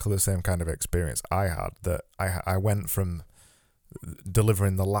exactly the same kind of experience I had, that I went from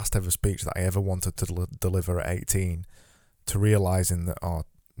delivering the last ever speech that I ever wanted to deliver at 18 to realizing that, oh,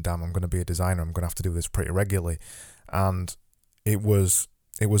 damn, I'm going to be a designer. I'm going to have to do this pretty regularly. And it was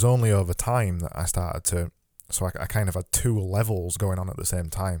only over time that I started to, so I kind of had 2 levels going on at the same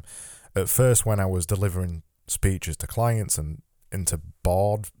time. At first, when I was delivering speeches to clients and into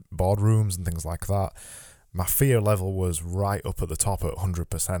boardrooms and things like that, my fear level was right up at the top at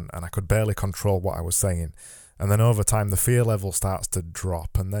 100%, and I could barely control what I was saying. And then over time, the fear level starts to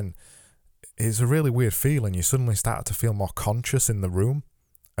drop, and then it's a really weird feeling. You suddenly start to feel more conscious in the room,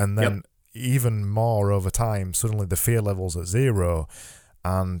 and then even more over time, suddenly the fear level's at 0,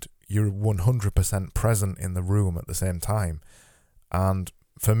 and you're 100% present in the room at the same time. And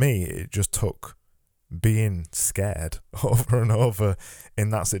for me, it just took being scared over and over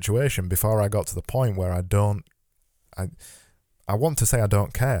in that situation before I got to the point where I want to say I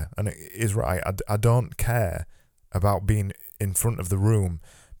don't care, and it is right. I don't care about being in front of the room,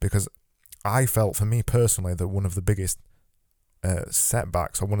 because I felt, for me personally, that one of the biggest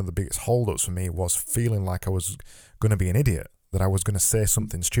setbacks, or one of the biggest holdups for me, was feeling like I was going to be an idiot, that I was going to say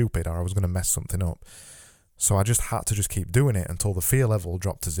something stupid, or I was going to mess something up. So I just had to just keep doing it until the fear level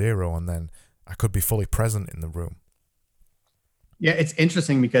dropped to 0, and then I could be fully present in the room. Yeah, it's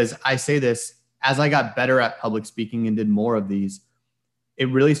interesting because I say this, as I got better at public speaking and did more of these, it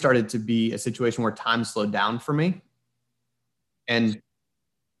really started to be a situation where time slowed down for me. And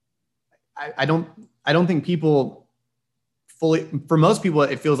I don't think people fully, for most people,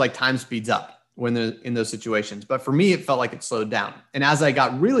 it feels like time speeds up when they're in those situations. But for me, it felt like it slowed down. And as I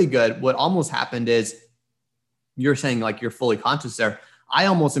got really good, what almost happened is you're saying like you're fully conscious there. I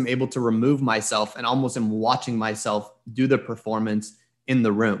almost am able to remove myself and almost am watching myself do the performance in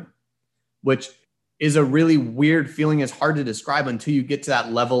the room, which is a really weird feeling. It's hard to describe until you get to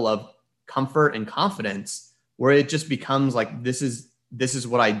that level of comfort and confidence where it just becomes like, this is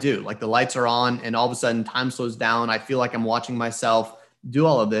what I do. Like the lights are on and all of a sudden time slows down. I feel like I'm watching myself do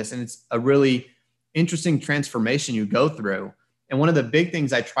all of this. And it's a really interesting transformation you go through. And one of the big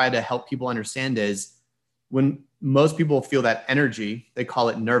things I try to help people understand is when most people feel that energy, they call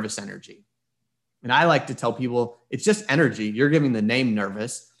it nervous energy. And I like to tell people it's just energy. You're giving the name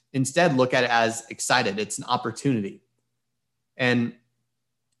nervous. Instead, look at it as excited. It's an opportunity. And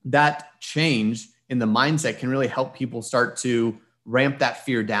that change in the mindset can really help people start to ramp that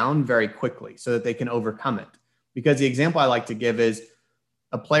fear down very quickly so that they can overcome it. Because the example I like to give is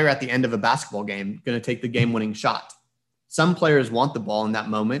a player at the end of a basketball game going to take the game-winning shot. Some players want the ball in that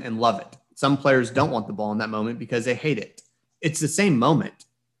moment and love it. Some players don't want the ball in that moment because they hate it. It's the same moment,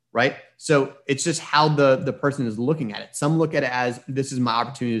 right? So it's just how the person is looking at it. Some look at it as this is my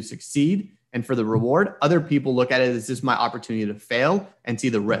opportunity to succeed and for the reward. Other people look at it as this is my opportunity to fail and see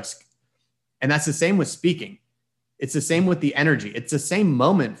the risk. And that's the same with speaking. It's the same with the energy. It's the same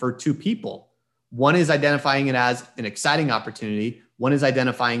moment for two people. One is identifying it as an exciting opportunity. One is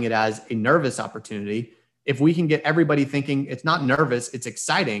identifying it as a nervous opportunity. If we can get everybody thinking it's not nervous, it's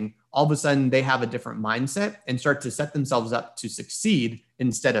exciting, all of a sudden they have a different mindset and start to set themselves up to succeed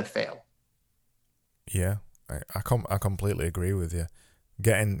instead of fail. Yeah, I completely agree with you.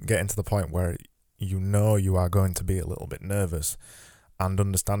 Getting to the point where you know you are going to be a little bit nervous and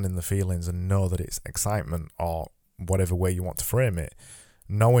understanding the feelings and know that it's excitement or whatever way you want to frame it,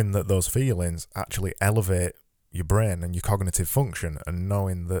 knowing that those feelings actually elevate your brain and your cognitive function, and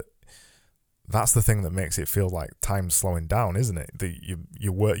knowing that that's the thing that makes it feel like time's slowing down, isn't it? That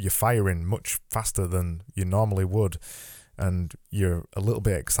you're firing much faster than you normally would, and you're a little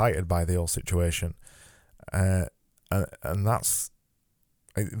bit excited by the whole situation, and that's.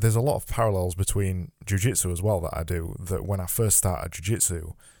 There's a lot of parallels between jiu-jitsu as well that I do. That when I first started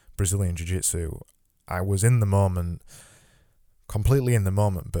jiu-jitsu, Brazilian jiu-jitsu, I was in the moment, completely in the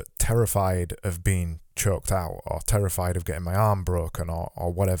moment, but terrified of being choked out or terrified of getting my arm broken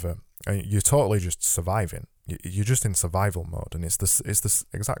or whatever. And you're totally just surviving. You're just in survival mode, and it's the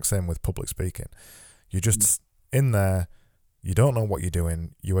exact same with public speaking. You're just in there. You don't know what you're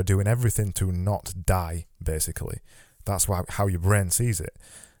doing. You are doing everything to not die, basically. That's how your brain sees it.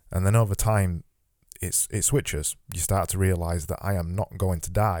 And then over time, it switches. You start to realize that I am not going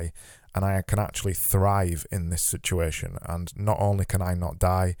to die, and I can actually thrive in this situation. And not only can I not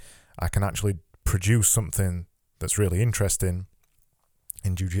die, I can actually produce something that's really interesting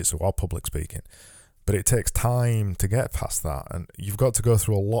in jiu-jitsu or public speaking. But it takes time to get past that, and you've got to go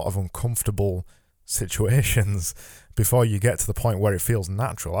through a lot of uncomfortable situations before you get to the point where it feels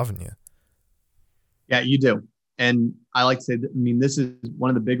natural, haven't you? Yeah, you do. And I like to say, this is one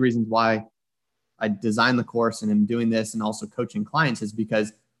of the big reasons why I designed the course and am doing this and also coaching clients, is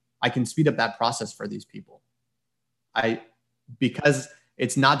because I can speed up that process for these people. Because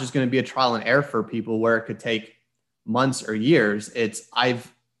it's not just going to be a trial and error for people where it could take months or years. I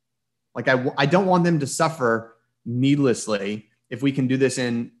don't want them to suffer needlessly. If we can do this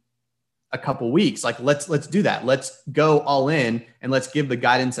in a couple weeks, like let's do that. Let's go all in and let's give the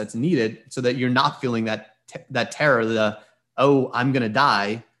guidance that's needed so that you're not feeling that terror, I'm going to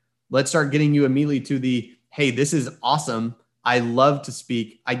die. Let's start getting you immediately to the, hey, this is awesome. I love to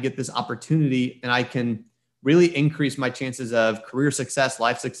speak. I get this opportunity and I can really increase my chances of career success,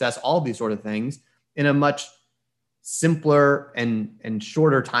 life success, all of these sort of things in a much simpler and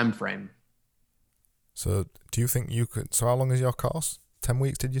shorter time frame. So do you think you could, so how long is your course? 10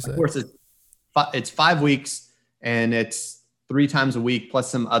 weeks, did you say? Of course, it's 5 weeks and it's 3 times a week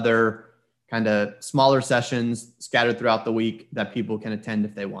plus some other kind of smaller sessions scattered throughout the week that people can attend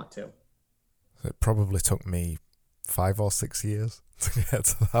if they want to. It probably took me 5 or 6 years to get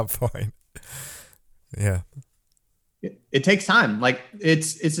to that point. Yeah. It takes time. Like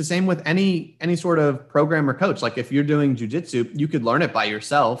it's the same with any sort of program or coach. Like if you're doing jiu-jitsu, you could learn it by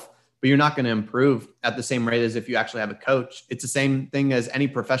yourself, but you're not going to improve at the same rate as if you actually have a coach. It's the same thing as any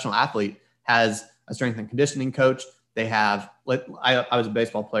professional athlete has a strength and conditioning coach. They have, I was a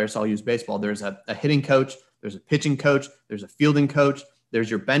baseball player, so I'll use baseball. There's a hitting coach, there's a pitching coach, there's a fielding coach, there's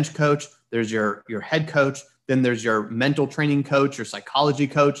your bench coach, there's your head coach, then there's your mental training coach, your psychology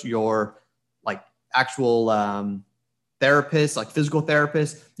coach, your like actual therapist, like physical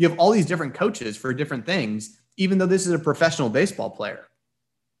therapist. You have all these different coaches for different things, even though this is a professional baseball player.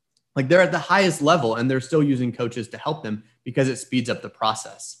 Like they're at the highest level and they're still using coaches to help them because it speeds up the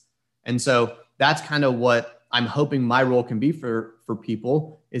process. And so that's kind of what I'm hoping my role can be for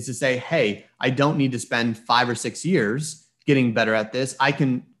people is to say, hey, I don't need to spend 5 or 6 years getting better at this. I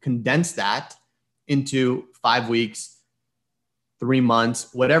can condense that into 5 weeks, 3 months,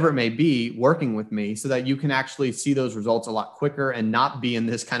 whatever it may be, working with me so that you can actually see those results a lot quicker and not be in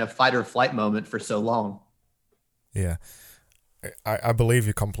this kind of fight or flight moment for so long. Yeah. I believe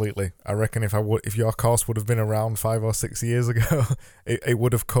you completely. I reckon if your course would have been around 5 or 6 years ago, it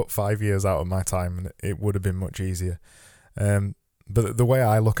would have cut 5 years out of my time, and it would have been much easier. But the way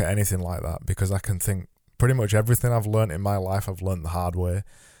I look at anything like that, because I can think pretty much everything I've learned in my life, I've learned the hard way,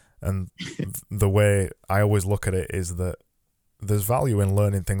 and the way I always look at it is that there's value in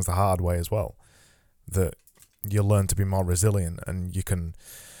learning things the hard way as well. That you learn to be more resilient, and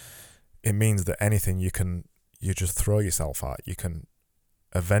it means that anything you just throw yourself at, you can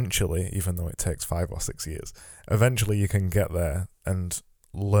eventually, even though it takes 5 or 6 years, eventually you can get there and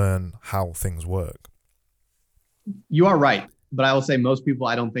learn how things work. You are right. But I will say most people,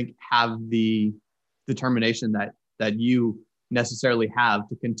 I don't think, have the determination that you necessarily have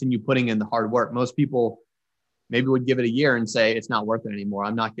to continue putting in the hard work. Most people maybe would give it a year and say, it's not worth it anymore.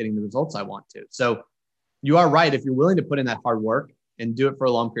 I'm not getting the results I want to. So you are right. If you're willing to put in that hard work and do it for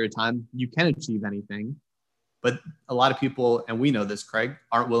a long period of time, you can achieve anything. But a lot of people, and we know this, Craig,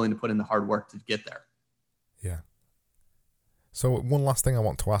 aren't willing to put in the hard work to get there. Yeah. So one last thing I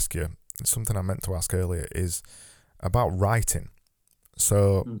want to ask you, something I meant to ask earlier, is about writing.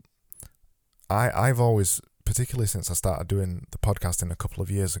 So I've always, particularly since I started doing the podcasting a couple of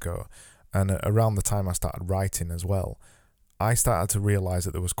years ago, and around the time I started writing as well, I started to realize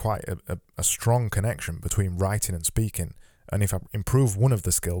that there was quite a strong connection between writing and speaking. And if I improved one of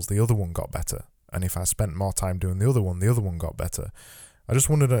the skills, the other one got better. And if I spent more time doing the other one got better. I just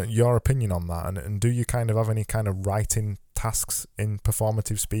wondered your opinion on that. And do you kind of have any kind of writing tasks in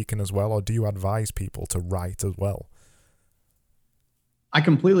performative speaking as well? Or do you advise people to write as well? I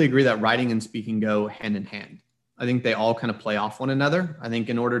completely agree that writing and speaking go hand in hand. I think they all kind of play off one another. I think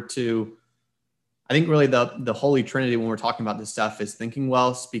really the holy trinity when we're talking about this stuff is thinking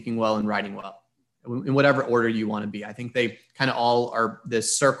well, speaking well, and writing well, in whatever order you want to be. I think they kind of all are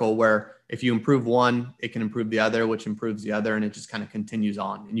this circle where if you improve one, it can improve the other, which improves the other, and it just kind of continues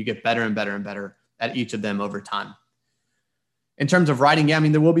on. And you get better and better and better at each of them over time. In terms of writing, yeah, I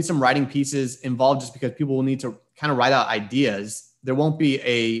mean, there will be some writing pieces involved just because people will need to kind of write out ideas. There won't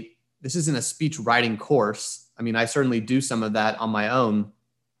be this isn't a speech writing course. I mean, I certainly do some of that on my own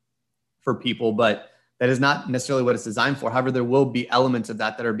for people, but that is not necessarily what it's designed for. However, there will be elements of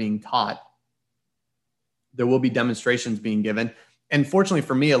that are being taught. There will be demonstrations being given. And fortunately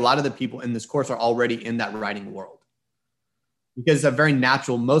for me, a lot of the people in this course are already in that writing world because it's very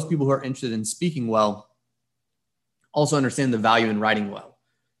natural. Most people who are interested in speaking well also understand the value in writing well.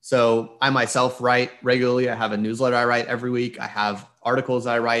 So I myself write regularly. I have a newsletter I write every week. I have articles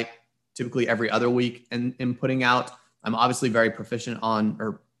I write typically every other week and putting out. I'm obviously very proficient on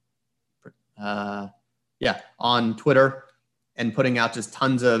Twitter and putting out just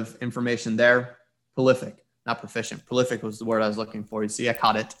tons of information there. Prolific. Not proficient. Prolific was the word I was looking for. You see, I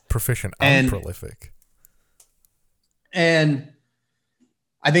caught it. Proficient and prolific. And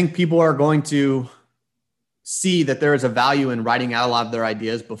I think people are going to see that there is a value in writing out a lot of their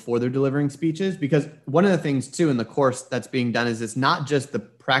ideas before they're delivering speeches, because one of the things too in the course that's being done is it's not just the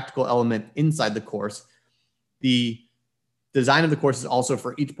practical element inside the course. The design of the course is also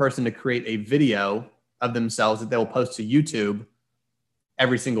for each person to create a video of themselves that they will post to YouTube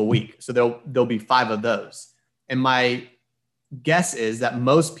every single week. So there'll be 5 of those. And my guess is that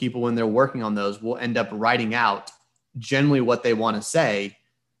most people, when they're working on those, will end up writing out generally what they want to say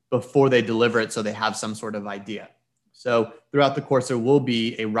before they deliver it, so they have some sort of idea. So throughout the course, there will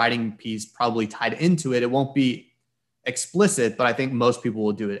be a writing piece probably tied into it. It won't be explicit, but I think most people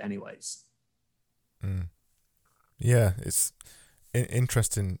will do it anyways. Yeah, it's an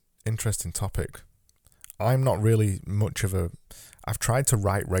interesting topic. I'm not really much of I've tried to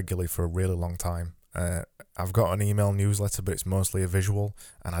write regularly for a really long time. I've got an email newsletter, but it's mostly a visual,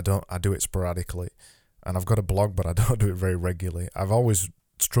 and I do it sporadically. And I've got a blog, but I don't do it very regularly. I've always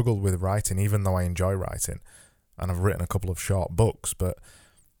struggled with writing, even though I enjoy writing. And I've written a couple of short books, but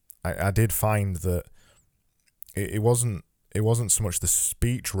I did find that it wasn't so much the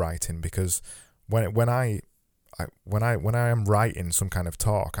speech writing, because when I am writing some kind of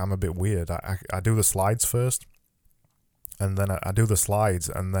talk, I'm a bit weird. I do the slides first, and then I do the slides,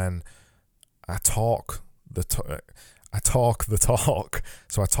 and then I talk the talk.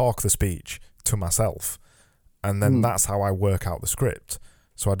 So I talk the speech to myself, and then that's how I work out the script.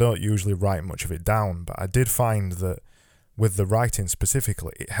 So I don't usually write much of it down, but I did find that with the writing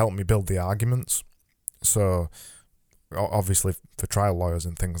specifically, it helped me build the arguments, So obviously for trial lawyers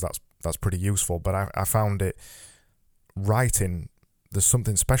and things, that's pretty useful. But I found it writing. There's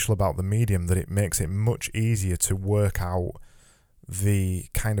something special about the medium that it makes it much easier to work out the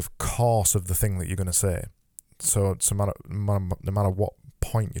kind of course of the thing that you're going to say. So no matter what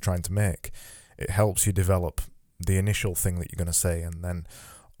point you're trying to make, it helps you develop the initial thing that you're going to say, and then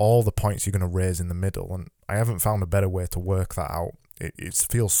all the points you're going to raise in the middle. And I haven't found a better way to work that out. It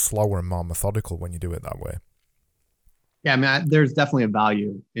feels slower and more methodical when you do it that way. Yeah, I mean, there's definitely a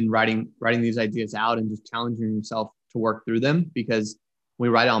value in writing these ideas out and just challenging yourself to work through them, because we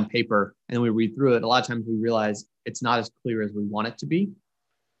write it on paper and then we read through it, a lot of times we realize it's not as clear as we want it to be.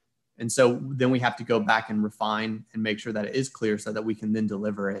 And so then we have to go back and refine and make sure that it is clear so that we can then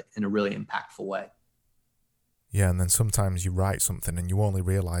deliver it in a really impactful way. Yeah, and then sometimes you write something and you only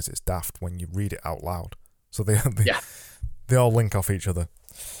realize it's daft when you read it out loud. So they all link off each other.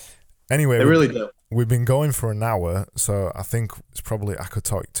 Anyway, they really do. We've been going for an hour, so I think it's probably, I could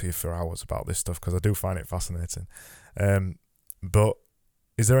talk to you for hours about this stuff because I do find it fascinating. But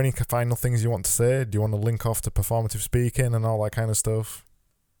is there any final things you want to say? Do you want to link off to performative speaking and all that kind of stuff?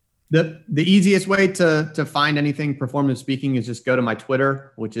 The easiest way to find anything performative speaking is just go to my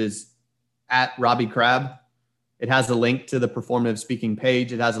Twitter, which is @RobbieCrabb. It has a link to the performative speaking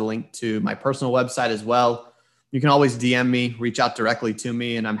page. It has a link to my personal website as well. You can always DM me, reach out directly to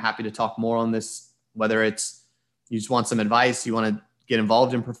me, and I'm happy to talk more on this, whether it's you just want some advice, you want to get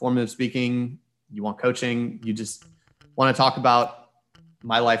involved in performative speaking, you want coaching, you just want to talk about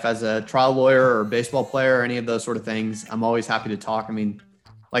my life as a trial lawyer or baseball player or any of those sort of things. I'm always happy to talk. I mean,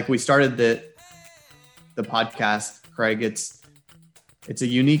 like we started the podcast, Craig, it's a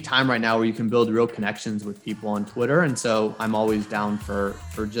unique time right now where you can build real connections with people on Twitter. And so I'm always down for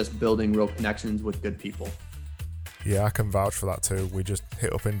just building real connections with good people. Yeah, I can vouch for that too. We just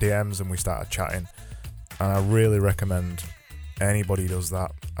hit up in DMs and we started chatting. And I really recommend anybody does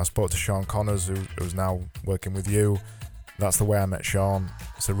that. I spoke to Sean Connors, who's now working with you. That's the way I met Sean.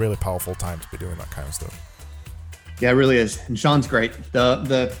 It's a really powerful time to be doing that kind of stuff. Yeah, it really is. And Sean's great.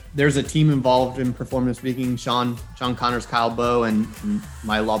 There's a team involved in performance speaking. Sean Connors, Kyle Bowe, and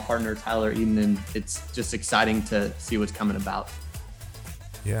my law partner, Tyler Eden. And it's just exciting to see what's coming about.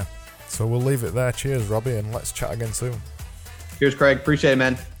 Yeah. So we'll leave it there. Cheers, Robbie, and let's chat again soon. Cheers, Craig. Appreciate it,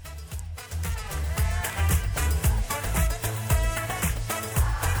 man.